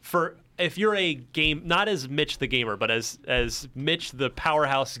 though. For if you're a game, not as Mitch the gamer, but as Mitch the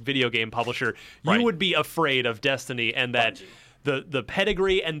powerhouse video game publisher, Right. you would be afraid of Destiny and that the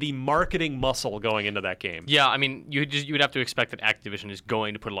pedigree and the marketing muscle going into that game. Yeah, I mean, you would have to expect that Activision is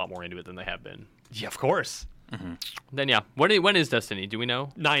going to put a lot more into it than they have been. Yeah, of course. Then yeah, when is Destiny? Do we know?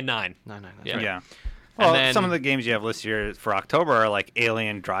 9-9. No. Yeah. Yeah. Well, then- some of the games you have listed here for October are like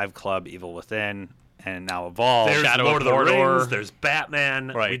Alien, Drive Club, Evil Within, and now Evolve. There's Shadow Lord of of the Mordor. Rings. There's Batman.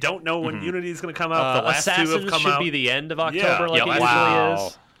 Right. We don't know when Unity is going to come out. The last two Assassins have come should out. be the end of October, Yeah. like Yeah, it wow. usually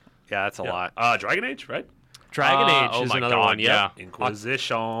is. Yeah, that's a lot. Dragon Age, right? Dragon Age oh is my another God, one. yeah.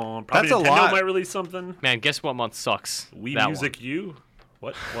 Inquisition. Probably That's a Nintendo lot. might release something. Man, guess what month sucks? Wii That Music one. U.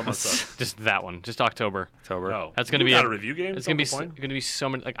 What? What month? Just that one. Just October. October. Oh, That's gonna You be got a a review game. It's gonna be Don't complain? gonna be so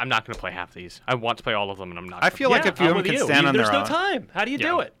many. Like, I'm not gonna play half these. I want to play all of them, and I'm not. I gonna feel like a few of them can stand on There's their no own. time. How do you Yeah.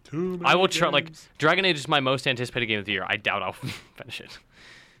 do it? I will try. Like Dragon Age is my most anticipated game of the year. I doubt I'll finish it.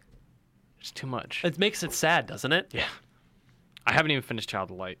 It's too much. It makes it sad, doesn't it? Yeah. I haven't even finished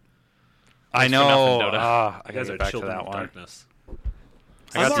Child of Light. I Thanks for know. nothing, Dota. I You gotta guys get are back to children that of one. darkness.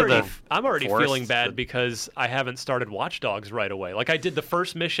 I got to I'm already forest, feeling bad the- because I haven't started Watch Dogs right away. Like I did the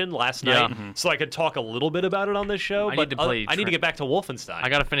first mission last Yeah. night, so I could talk a little bit about it on this show. I but need to play I need to get back to Wolfenstein. I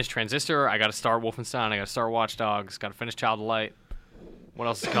gotta finish Transistor. I gotta start Wolfenstein. I gotta start Watch Dogs. Gotta finish Child of Light. What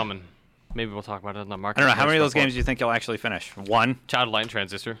else is coming? Maybe we'll talk about it on the market. I don't know. How many of those games do you think you'll actually finish? One? Child of Light and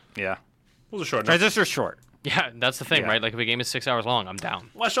Transistor. Yeah. Those are short enough. Transistor's short. Yeah, that's the thing, Yeah. right? Like if a game is 6 hours long, I'm down.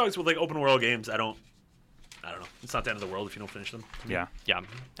 Watch Dogs with like open world games. I don't know. It's not the end of the world if you don't finish them. Yeah. Yeah,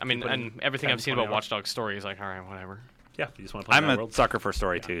 I mean, put in and everything 10, I've seen 20 about Watch Dogs story is like, all right, whatever. Yeah, you just want to play I'm that a world. sucker for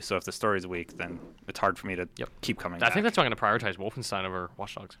story too, so if the story's weak, then it's hard for me to keep coming I back. think that's why I'm gonna prioritize Wolfenstein over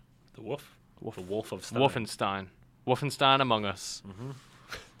Watch Dogs. The Wolf. The Wolf of Stein. Wolfenstein. Wolfenstein Among Us.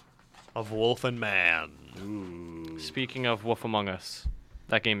 of Wolf and Man. Speaking of Wolf Among Us,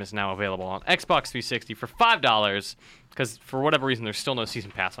 that game is now available on Xbox 360 for $5 because for whatever reason there's still no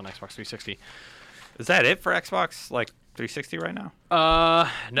season pass on Xbox 360. Is that it for Xbox, like 360 right now?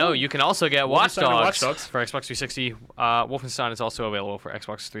 No, you can also get Watch Wolfenstein and Dogs, Watch Dogs. for Xbox 360. Wolfenstein is also available for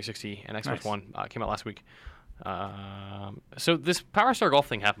Xbox 360 and Xbox Nice. One. Came out last week. So this Power Star Golf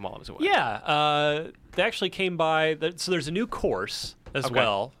thing happened while I was away. Yeah, they actually came by. So there's a new course as Okay.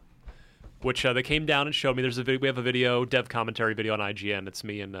 well, which they came down and showed me. We have a video, dev commentary video on IGN. It's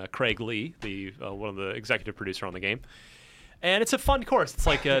me and Craig Lee, the one of the executive producer on the game, and it's a fun course. It's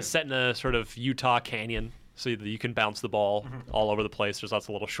like set in a sort of Utah canyon, so that you can bounce the ball all over the place. There's lots of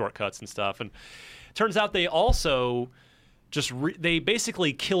little shortcuts and stuff. And it turns out they also they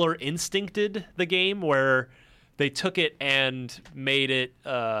basically killer instincted the game, where they took it and made it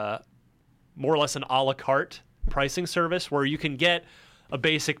more or less an a la carte pricing service where you can get a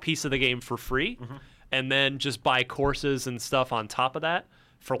basic piece of the game for free and then just buy courses and stuff on top of that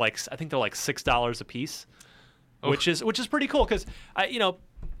for like, I think they're like $6 a piece, which is pretty cool. Cause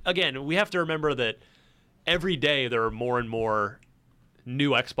again, we have to remember that every day there are more and more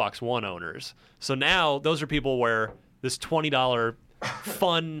new Xbox One owners. So now those are people where this $20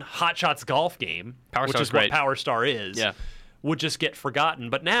 fun Hot Shots golf game, Power which Star's is what great. Power Star is, Yeah. would just get forgotten.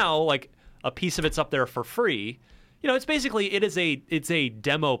 But now, like, a piece of it's up there for free. It's basically it's a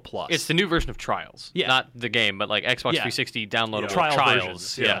demo plus. It's the new version of Trials. Yeah. Not the game, but like Xbox 360 downloadable trial Trials.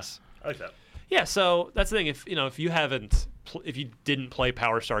 versions. Yeah. Yes. I like that. Yeah. So that's the thing. If if you didn't play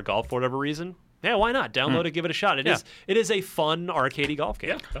Power Star Golf for whatever reason, yeah, why not download it, give it a shot? It is a fun arcadey golf game.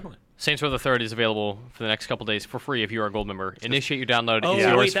 Yeah, definitely. Saints Row the Third is available for the next couple days for free if you are a gold member. Initiate your download. Oh it's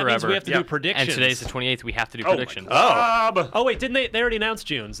yours wait, that forever. means we have to do predictions. And today's the 28th. We have to do Oh, my predictions. God. Oh wait, didn't they already announced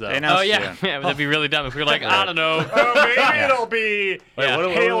June's though? They announced Oh yeah, June. yeah. That'd be really dumb if we were like, I don't know. Oh, maybe it'll be Yeah.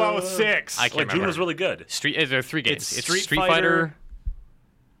 what- Halo 6. I can't June remember. was really good. There are three games. It's It's Street Street Fighter. Fighter.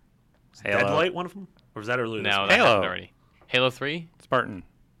 Halo. Deadlight, one of them? Or was that earlier this No, year? that Halo. happened already. Halo 3. Spartan.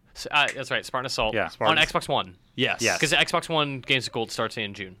 That's right. Spartan Assault. Yeah. On Spartans. Xbox One. Yes. Yes. Because the Xbox One Games of Gold starts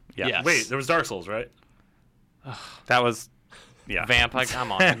in June. Yeah. Yes. Wait, there was Dark Souls, right? That was. Yeah. Vamp, like,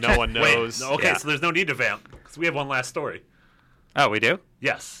 come on. No one knows. Wait, okay, Yeah. so there's no need to vamp because we have one last story. Oh, we do?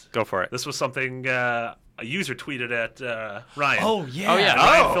 Yes, Go for it. this was something a user tweeted at Ryan. Oh yeah. Oh, yeah.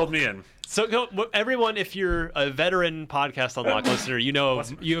 Ryan filled me in. So everyone, if you're a veteran Podcast Unlocked listener, you know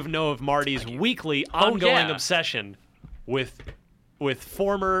of Marty's weekly ongoing yeah. obsession with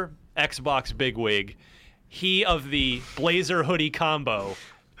former Xbox bigwig, he of the blazer hoodie combo,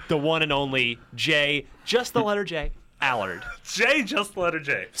 the one and only Jay, just the letter J, Allard. J, just the letter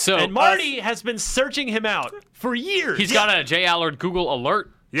J. So And Marty has been searching him out for years. he's got a J. Allard Google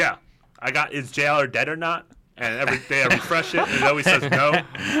alert. Yeah, I got is JLR dead or not? And every day I refresh it, and it always says no.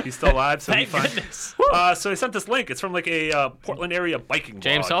 He's still alive, so Thank he's fine. goodness. So I sent this link. It's from like a Portland area biking blog.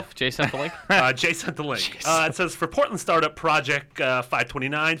 Jay himself. Jay sent the link. Jay sent the link. It says, for Portland startup Project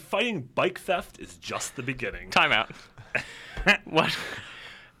 529, fighting bike theft is just the beginning. Timeout. What?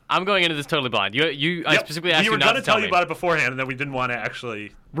 I'm going into this totally blind. I Yep. specifically asked we you were not going to to tell me. you about it beforehand, and then we didn't want to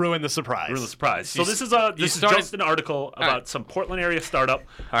actually Ruin the surprise. ruin the surprise. So You this is you this started- is just an article about right. some Portland area startup.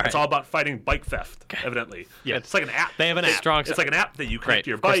 right. It's all about fighting bike theft, evidently. Yeah. It's like an app. They have an app. Strong. It's like an app that you Great, connect to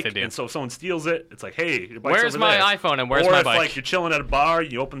your of course bike, they do. and so if someone steals it, it's like, hey, your bike's Where's over my there. iPhone and where's or my if bike? like you're chilling at a bar,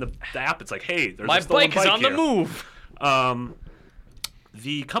 you open the app, it's like, hey, there's My a stolen bike is on the here. move.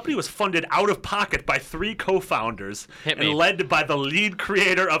 The company was funded out of pocket by 3 co-founders Hit and me. led by the lead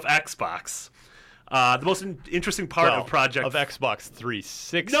creator of Xbox. The most interesting part of Project of Xbox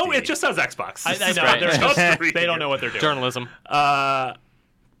 360. No, it just says Xbox. I know. right. They're Just just, reading they don't it. know what they're doing. Journalism.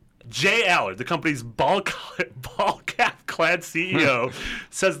 Jay Allard, the company's ball cap clad CEO,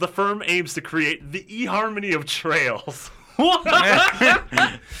 says the firm aims to create the eHarmony of trails.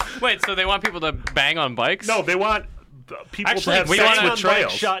 Wait, so they want people to bang on bikes? No, they want people Actually, to have sex with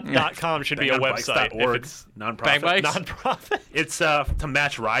trails. bangonbikeshot.com should be a website if Bangonbikes.org, it's nonprofit. Bang bikes? non-profit. It's to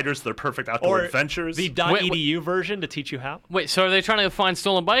match riders to their perfect outdoor Or adventures. the .edu version to teach you how. Wait, so are they trying to find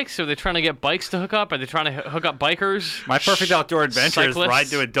stolen bikes? Are they trying to get bikes to hook up? Are they trying to hook up bikers? My perfect outdoor adventure is Cyclists? ride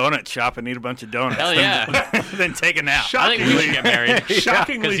to a donut shop and eat a bunch of donuts. Hell yeah. Then take a nap. I think we should get married. 'Cause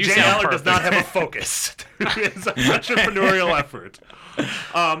Shockingly, you Jay sound Allard does not perfect. have a focus. It's an entrepreneurial effort.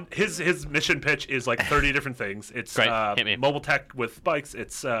 His mission pitch is like 30 different things. It's Great. Hit me. mobile tech with bikes.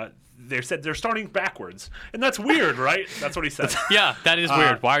 It's they said they're starting backwards, and that's weird, right? That's what he said. Yeah, that is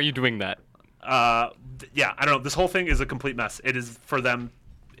weird. Why are you doing that? Yeah, I don't know. This whole thing is a complete mess. It is for them.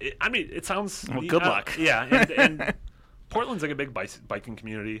 It sounds. Well, good luck. Yeah, and Portland's like a big biking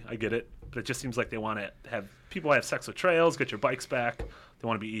community. I get it, but it just seems like they want to have people have sex with trails, get your bikes back. They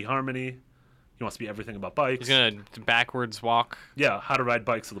want to be eHarmony. He wants to be everything about bikes. He's gonna backwards walk. Yeah, how to ride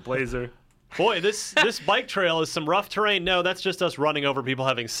bikes with a Blazer. Boy, this bike trail is some rough terrain. No, that's just us running over people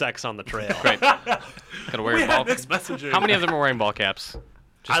having sex on the trail. Great. Gotta wear We your had ball. mixed messages. How many of them are wearing ball caps?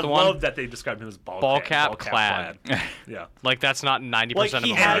 Just I the one. love that they described him as Ball cap clad. Yeah. Like that's not 90% Like of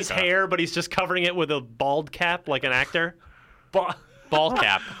he America. has hair, but he's just covering it with a bald cap like an actor. Ball Ball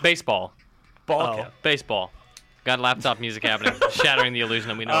cap. Baseball. cap. Baseball. Got laptop music happening, shattering the illusion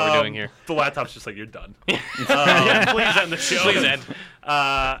that we know what we're doing here. The laptop's just like, you're done. Yeah, please end the show. Please, Ed.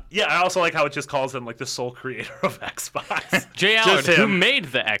 Yeah, I also like how it just calls him like the sole creator of Xbox. Jay Allard, him. who made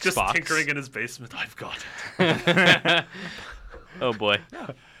the Xbox. Just tinkering in his basement. I've got it. Oh boy.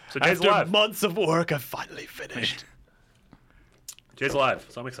 So Jay's After alive. months of work, I finally finished. Jay's alive,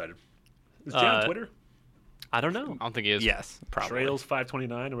 so I'm excited. Is Jay on Twitter? I don't know. I don't think he is. Yes, probably. Trails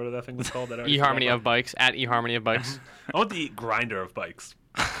 529 or whatever that thing was called. That I already eHarmony forgot of bikes at eHarmony of bikes. about. I want the grinder of bikes.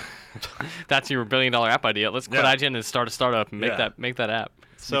 That's your $1 billion app idea. Let's quit Yeah. IGN and start a startup and make that app.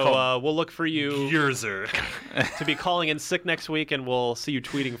 So we'll look for you Yerzer. to be calling in sick next week, and we'll see you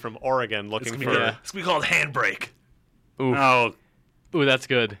tweeting from Oregon It's looking gonna, for. be, it's gonna be called Handbrake. Oh, Ooh, that's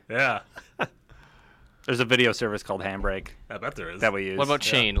good. Yeah, there's a video service called Handbrake I bet there is. that we use. What about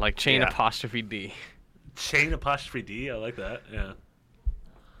chain? Like chain Yeah. apostrophe D. Chain apostrophe D? I like that. Yeah.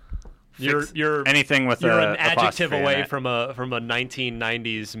 You're anything with you're a an adjective apostrophe in away it. from a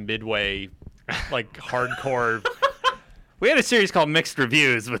 1990s midway, like hardcore. We had a series called Mixed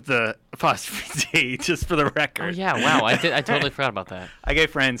Reviews with the apostrophe D, just for the Oh record. yeah, wow. I totally forgot about that. I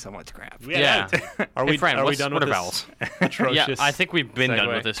gave friends so much crap. We had Yeah. attitude. Are Hey, we friend, are we what's- done what with are this vowels? atrocious? Yeah, I think we've been done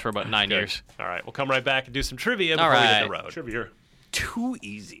segue? with this for about 9 years. All right, we'll come right back and do some trivia All before we hit right. the road. Trivia. Too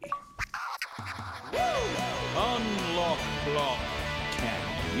easy. Unlock block.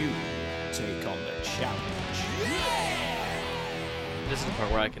 Can you take on the challenge? This is the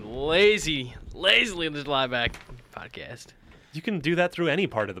part where I can lazily just lie back podcast. You can do that through any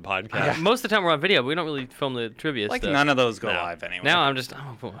part of the podcast. Most of the time we're on video, but we don't really film the trivia Like stuff. none of those go No. live anyway. Now I'm just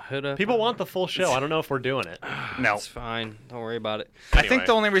put my hood up. People want the full show. I don't know if we're doing it. no. It's fine. Don't worry about it. I think Anyway.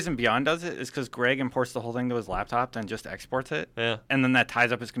 the only reason Beyond does it is because Greg imports the whole thing to his laptop and just exports it. Yeah. And then that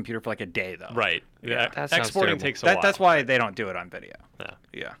ties up his computer for like a day, though. Right. Yeah. That sounds Exporting terrible. takes a while. That's why they don't do it on video. Yeah.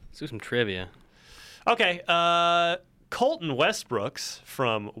 Yeah. Let's do some trivia. Okay. Colton Westbrooks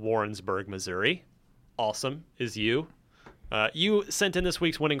from Warrensburg, Missouri. Awesome is you. You sent in this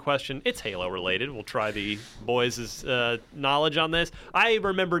week's winning question. It's Halo related. We'll try the boys' knowledge on this. I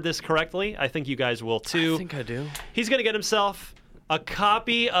remembered this correctly. I think you guys will too. I think I do. He's going to get himself a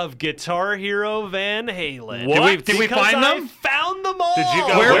copy of Guitar Hero Van Halen. What? Did we Because find I them? found them all. Did you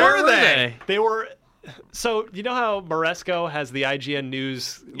go- Where were they? They were. So you know how Moresco has the IGN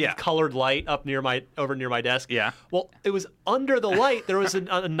News Yeah. colored light up near over near my desk? Yeah. Well, it was under the light. There was a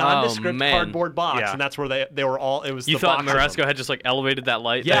nondescript man. cardboard box, Yeah. and that's where they were all. It was You the thought box of Moresco them. had just like elevated that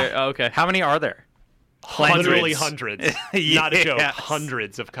light Yeah. there? Oh, okay. How many are there? literally hundreds. Not a joke. Yes.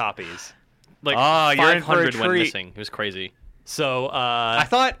 Hundreds of copies. Like Oh, you're in for a 500 went treat. missing. It was crazy. So I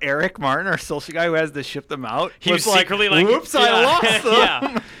thought Eric Martin, our social guy who has to ship them out, He was secretly like, "Whoops, I lost them."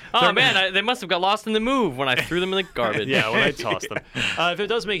 yeah. Oh man, they must have got lost in the move when I threw them in the garbage. yeah, when I tossed them. If it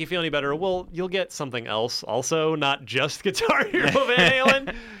does make you feel any better, well, you'll get something else also, not just Guitar Hero Van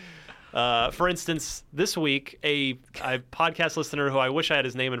Halen. For instance, this week, a podcast listener who I wish I had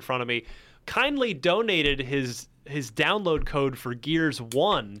his name in front of me kindly donated his download code for Gears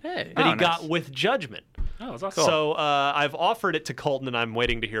 1 Hey. that he Oh, got nice. with Judgment. Oh, that's awesome. So I've offered it to Colton, and I'm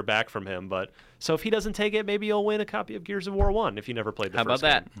waiting to hear back from him. But so if he doesn't take it, maybe you'll win a copy of Gears of War 1 if you never played the How first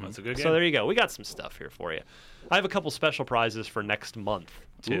about that? game. That's a good game. So there you go. We got some stuff here for you. I have a couple special prizes for next month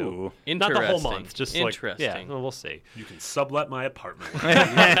too. Ooh. Not the whole Interesting. month, just like Interesting. well, we'll see. You can sublet my apartment.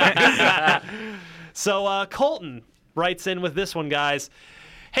 So Colton writes in with this one, guys.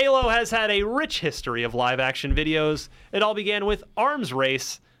 Halo has had a rich history of live-action videos. It all began with Arms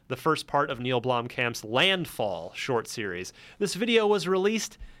Race, the first part of Neil Blomkamp's Landfall short series. This video was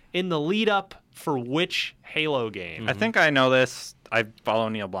released in the lead-up for which Halo game? I think I know this. I follow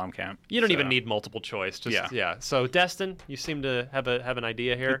Neil Blomkamp. You don't so- even need multiple choice. Just, Yeah. So Destin, you seem to have an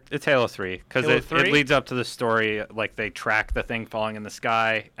idea here. It's Halo 3 because Halo it 3? leads up to the story. Like they track the thing falling in the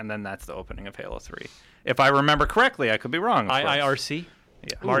sky, and then that's the opening of Halo 3. If I remember correctly, I could be wrong. of course. IIRC.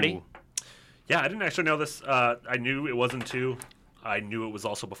 Yeah. Marty. Ooh. Yeah, I didn't actually know this. I knew it wasn't 2. I knew it was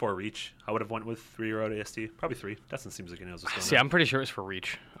also before Reach. I would have went with 3-year ASD. Probably 3. Destin seems like he knows what's going See, on. I'm pretty sure it's for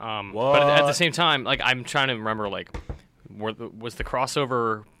Reach. But at the same time, like I'm trying to remember, like, was the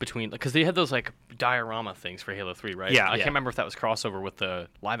crossover between, because they had those like diorama things for Halo 3, right? Yeah. I Yeah. can't remember if that was crossover with the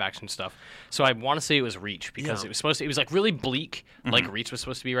live action stuff. So I want to say it was Reach because Yeah. it was supposed to. It was like really bleak, like Reach was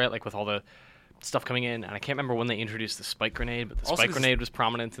supposed to be, right? Like with all the stuff coming in, and I can't remember when they introduced the spike grenade, but the Also, spike this- grenade was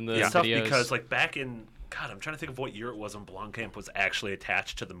prominent in the It's tough videos. because like back in I'm trying to think of what year it was when Blomkamp was actually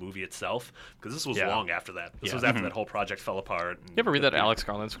attached to the movie itself, because this was Yeah. long after that. This Yeah. was after that whole project fell apart. you ever read that Alex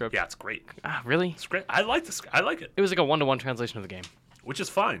Garland script? Yeah, it's great. Ah, really? It's great. I like this. I like it, It was like a 1-to-1 translation of the game. which is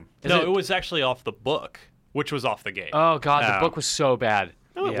fine. No, it- it was actually off the book, which was off the game. Oh god, the Oh. book was so bad.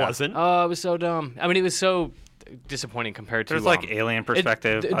 no, it yeah. wasn't. Oh, it was so dumb. I mean, it was so disappointing compared to. There's like alien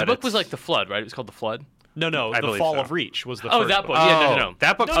perspective. The but book was it's- like The Flood, right? It was called The Flood. No, I the believe Fall so. of Reach was the Oh, first that book. book. Yeah, no.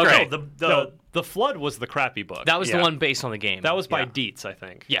 That book's No, great. The Flood was the crappy book. That was the Yeah. one based on the game. That was by Yeah. Dietz, I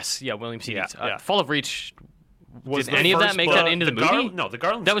think. Yes, yeah, William C. Yeah, Dietz. yeah. Fall of Reach. Was Did the any of that first make book- that into the movie? No, the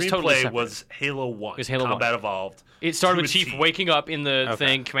Garland That was totally screenplay separate. was Halo 1. It was Halo 1. Combat Evolved. It started to with a Chief T. waking up in the Okay.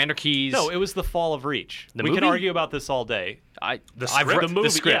 thing, Commander Keys. No, it was the Fall of Reach. The We can movie? argue about this all day. I've script? read The movie,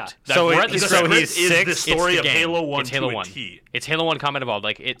 the script. yeah. So I've it- read the so script. he's is six? the It's story the of game. Halo 1 It's to Halo a 1. T. It's Halo 1 Combat Evolved.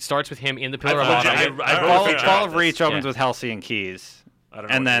 Like it starts with him in the Pillar of I've Autumn. legit- I wrote a Fall, feature Fall about of this. Reach opens Yeah. with Halcyon Keys. I don't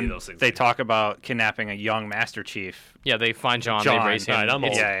know And what any then of those things they mean. talk about kidnapping a young Master Chief. Yeah, they find John, John, they raise him. right, I'm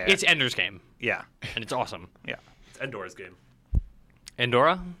it's, old. Yeah, yeah. it's Ender's Game, Yeah. and it's awesome. Yeah. It's Endor's game.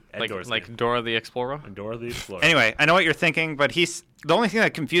 Endora? Endor's like game. Dora the Explorer? Endor the Explorer. Anyway, I know what you're thinking, but the only thing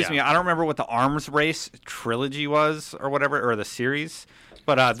that confused Yeah. me, I don't remember what the Arms Race trilogy was or whatever, or the series,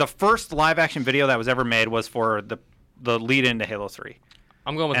 but the first live action video that was ever made was for the lead into Halo 3.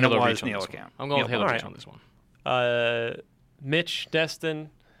 I'm going with And it Halo was Reach on Neil this one. Camp. I'm going with Neil Halo Camp. Reach Alright. on this one. Mitch,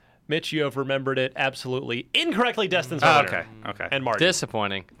 Destin. Mitch, you have remembered it absolutely incorrectly. Destin's Oh, winner. okay. Okay. And Marty.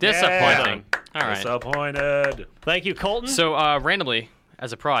 Disappointing. Disappointing. All right. Disappointed. Thank you, Colton. So randomly,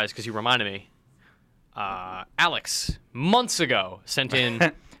 as a prize, because you reminded me, Alex months ago sent me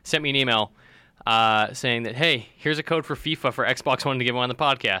an email saying that, hey, here's a code for FIFA for Xbox One to give away on the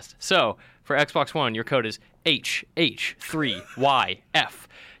podcast. So for Xbox One, your code is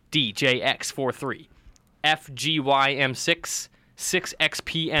HH3YFDJX43 FGYM6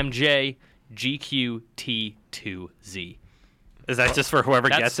 6XPMJ GQT2Z. Is that just for whoever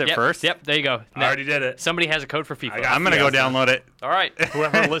gets it yep, first? Yep, there you go. I already did it. Somebody has a code for FIFA. I got I'm going to go Fiesta. download it. All right.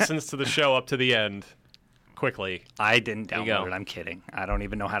 Whoever listens to the show up to the end, quickly. I didn't you download go. it. I'm kidding. I don't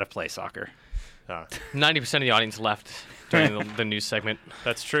even know how to play soccer. 90% of the audience left during the news segment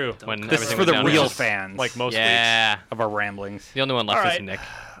That's true. when This is everything for the went real downhill. fans Like most Yeah. of our ramblings. The only one left All is right. Nick. weeks.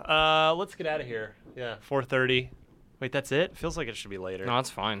 Let's get out of here. Yeah, 4:30. Wait, that's it? Feels like it should be later. No, that's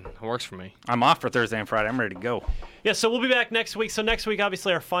fine. It works for me. I'm off for Thursday and Friday. I'm ready to go. Yeah, so we'll be back next week. So next week,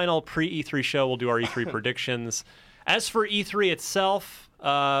 obviously, our final pre-E3 show. We'll do our E3 predictions. As for E3 itself,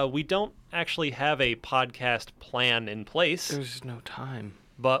 we don't actually have a podcast plan in place, There's no time.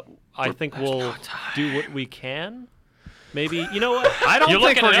 but I think we'll no time. do what we can. Maybe, you know what? I don't You're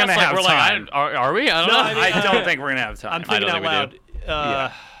think looking we're at going to us like have we're time. like, are we? I don't No, know. I mean, I don't think we're going to have time. I'm thinking don't out think we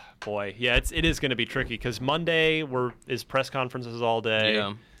loud. Boy, yeah, it is going to be tricky because Monday is press conferences all day.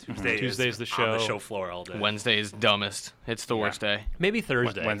 yeah. Tuesday's the On the show. show floor all day. Wednesday is dumbest. It's the worst day. Maybe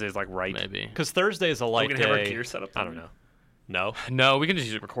Thursday. Wednesday's like right. Maybe. Because Thursday is a light gonna have our day. gear set up I don't then? know. No. No, we can just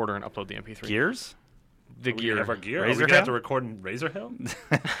use a recorder and upload the MP3. Gears? The Are we gear. gonna have our gear? Are Razor we gonna have Hill? to record in Razor Hill?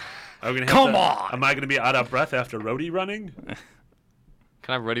 Are we gonna have Come to- on! Am I gonna be out of breath after roadie running?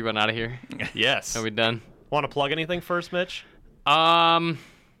 Can I ready run out of here? Yes. Are we done? Want to plug anything first, Mitch?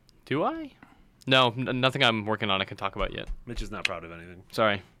 Do I? No, nothing I'm working on I can talk about yet. Mitch is not proud of anything.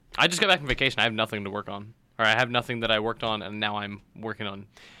 Sorry. I just got back from vacation. I have nothing to work on. Or I have nothing that I worked on, and now I'm working on.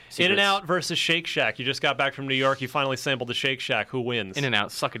 Secrets. In-N-Out versus Shake Shack. You just got back from New York. You finally sampled the Shake Shack. Who wins?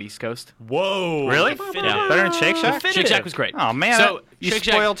 In-N-Out, suck at East Coast. Whoa. Really? Definitive. Better than Shake Shack? Shake Shack was great. Oh, man. So you Shake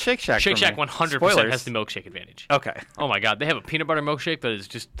spoiled Shack, Shake Shack Shake for Shack me. 100% Spoilers. has the milkshake advantage. Okay. Oh my God, they have a peanut butter milkshake that is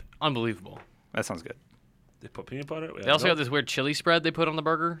just unbelievable. That sounds good. They put peanut butter. They also got this weird chili spread they put on the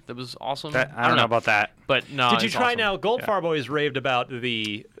burger that was awesome. I don't know about that. But no, Did you it's try awesome. now? Goldfarb always raved about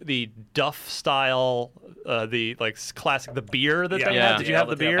the Duff style, the like classic, the beer that they Yeah. had. Did you have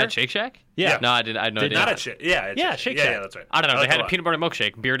the beer? At Shake Shack? Yeah. No, I didn't. I had no idea. Not at Shake. Yeah. at Yeah, Shake yeah, Shack. Yeah, that's right. I don't know. That's They had the a one. peanut butter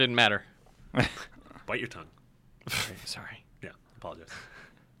milkshake. Beer didn't matter. Bite your tongue. Sorry. Yeah. Apologize.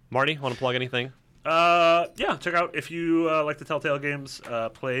 Marty, want to plug anything? Yeah. Check out if you like the Telltale games.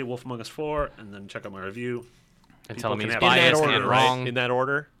 Play Wolf Among Us 4, and then check out my review. And People telling me can he's have In that biased order, and right? wrong. In that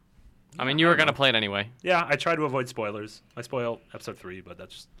order. I mean, you were gonna play it anyway. Yeah, I try to avoid spoilers. I spoil episode 3, but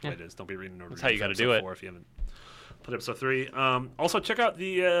that's just the way it is. Don't be reading order. That's how you gotta do it. 4 if you haven't played episode 3. Also, check out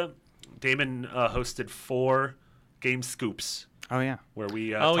the Damon hosted 4 game scoops Oh, yeah. where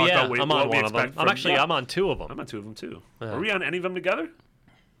we Oh talk yeah, about I'm what on we one of them. expect from. I'm on 2 of them. I'm on 2 of them too. Are we on any of them together?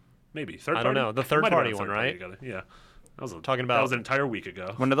 Maybe third. I don't party? know. The We third might have party been one, third party right? Together. Yeah. That was Talking that about- was an entire week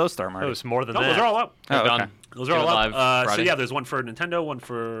ago. When do those start, Marty? It was more than No, that. those are all up. Oh, okay. Done. Those Do are all it up. live So Friday. yeah, there's one for Nintendo, one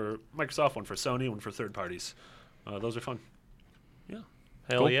for Microsoft, one for Sony, one for third parties. Those are fun. Yeah.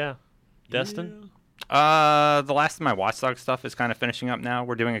 Hell Cool. yeah. Destin? The last of my Watch Dogs stuff is kind of finishing up now.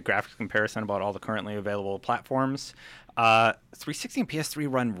 We're doing a graphics comparison about all the currently available platforms. 360 and PS3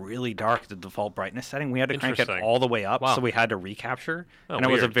 run really dark, the default brightness setting. We had to crank it Interesting. all the way up, Wow. so we had to recapture. Oh, and it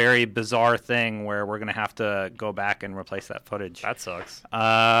was a weird. very bizarre thing where we're going to have to go back and replace that footage. That sucks.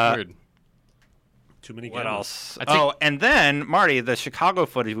 Weird. Too many What games. else? I think- Oh, and then Marty, the Chicago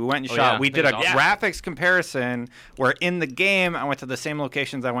footage we went and Oh, shot. yeah. We did a That was awesome. graphics comparison where in the game I went to the same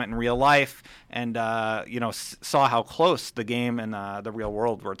locations I went in real life, and saw how close the game and the real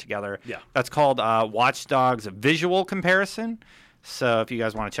world were together. Yeah. That's called Watch Dogs Visual Comparison. So if you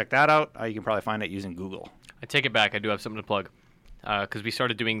guys want to check that out, you can probably find it using Google. I take it back. I do have something to plug. Because we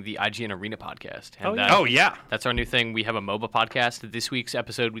started doing the IGN Arena podcast. And Oh yeah. That's our new thing. We have a MOBA podcast. This week's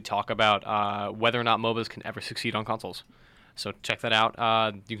episode, we talk about whether or not MOBAs can ever succeed on consoles. So check that out.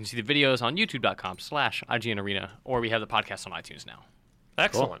 You can see the videos on youtube.com/IGN Arena, or we have the podcast on iTunes now.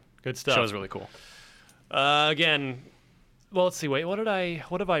 Excellent. Good stuff. Show's really cool. Again, well, let's see. Wait, what have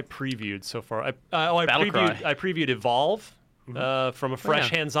I previewed so far? I Battlecry. previewed Evolve from a fresh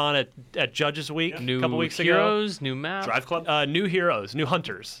yeah. hands-on at Judges Week New a couple weeks heroes, new map. Drive Club. ago. New heroes, new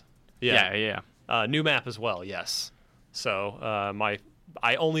hunters. Yeah. New map as well. Yes. So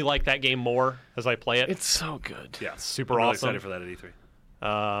I only like that game more as I play it. It's so good. Yeah. super I'm really awesome. excited for that at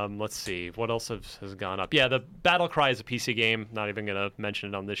E3. Let's see what else has gone up. Yeah, the Battlecry is a PC game. Not even gonna mention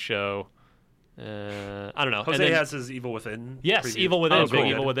it on this show. I don't know. Jose And then- has his Evil Within. yes, preview. Evil Within, Oh, big cool.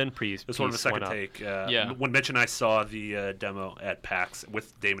 Evil Within piece. This one of the second went up. take. Yeah. When Mitch and I saw the demo at PAX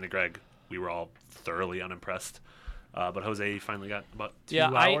with Damon and Greg, we were all thoroughly unimpressed. But Jose finally got about 2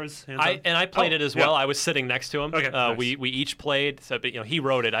 hours. hands-on. I played Oh, it as yeah. well. I was sitting next to him. Okay, nice. We each played. So, but, he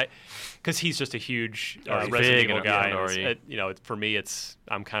wrote it. Because he's just a huge Oh, he's Resident big Evil and guy. yeah, and it's- for me,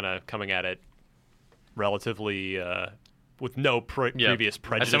 I'm kind of coming at it relatively with no previous As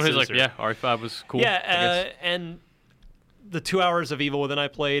prejudices. someone who's like, or- yeah, RE5 was cool. I Yeah, guess. and the 2 hours of Evil Within I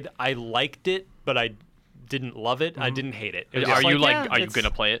played, I liked it, but I didn't love it. I didn't hate it. It was Are just you yeah, are you it's- gonna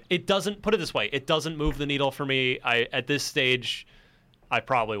play it? It doesn't. Put it this way, it doesn't move the needle for me. At this stage, I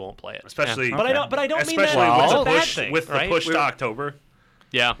probably won't play it. Especially, But I don't. But I don't mean especially that with as a the bad push, thing. with the right? push to October.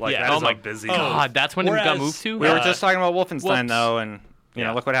 Yeah. Like Yeah. that Oh is my a busy. God, that's when it got Whereas- moved to. We were just talking about Wolfenstein Whoops. though, and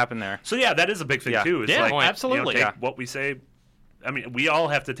Yeah. look what happened there. So yeah, that is a big thing Yeah. too. It's Yeah, like, absolutely. take Yeah. what we say. I mean, we all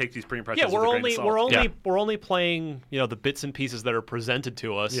have to take these pre-impressions. Yeah, with a grain of salt. we're only playing the bits and pieces that are presented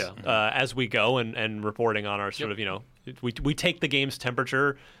to us Yeah. as we go and reporting on our sort of we take the game's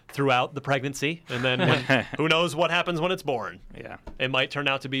temperature throughout the pregnancy, and then who knows what happens when it's born. Yeah. It might turn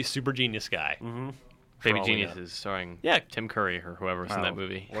out to be Super Genius Guy. Baby all we know. Geniuses, starring Yeah. Tim Curry or whoever's in Wow. that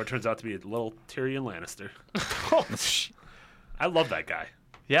movie. Or it turns out to be a little Tyrion Lannister. I love that guy.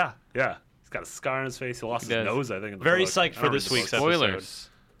 Yeah, Yeah, he's got a scar on his face. He lost He his does. nose, I think. In the Very book. psyched I for don't read this the week's book. episode. Spoilers.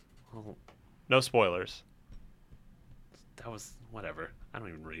 no spoilers. That was whatever. I don't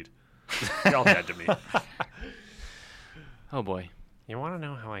even read. Y'all dead to me. Oh boy. You want to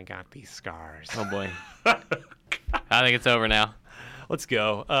know how I got these scars? Oh boy. I think it's over now. Let's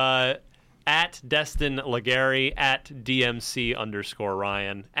go. At Destin Legary, at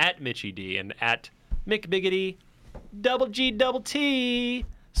DMC_Ryan, at Mitchie D, and at Mick Biggity, double G double T.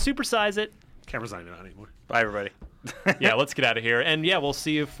 Supersize it. Camera's not even on anymore. Bye everybody. Yeah, let's get out of here. And yeah, we'll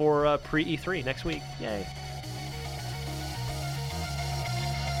see you for pre E3 next week. Yay.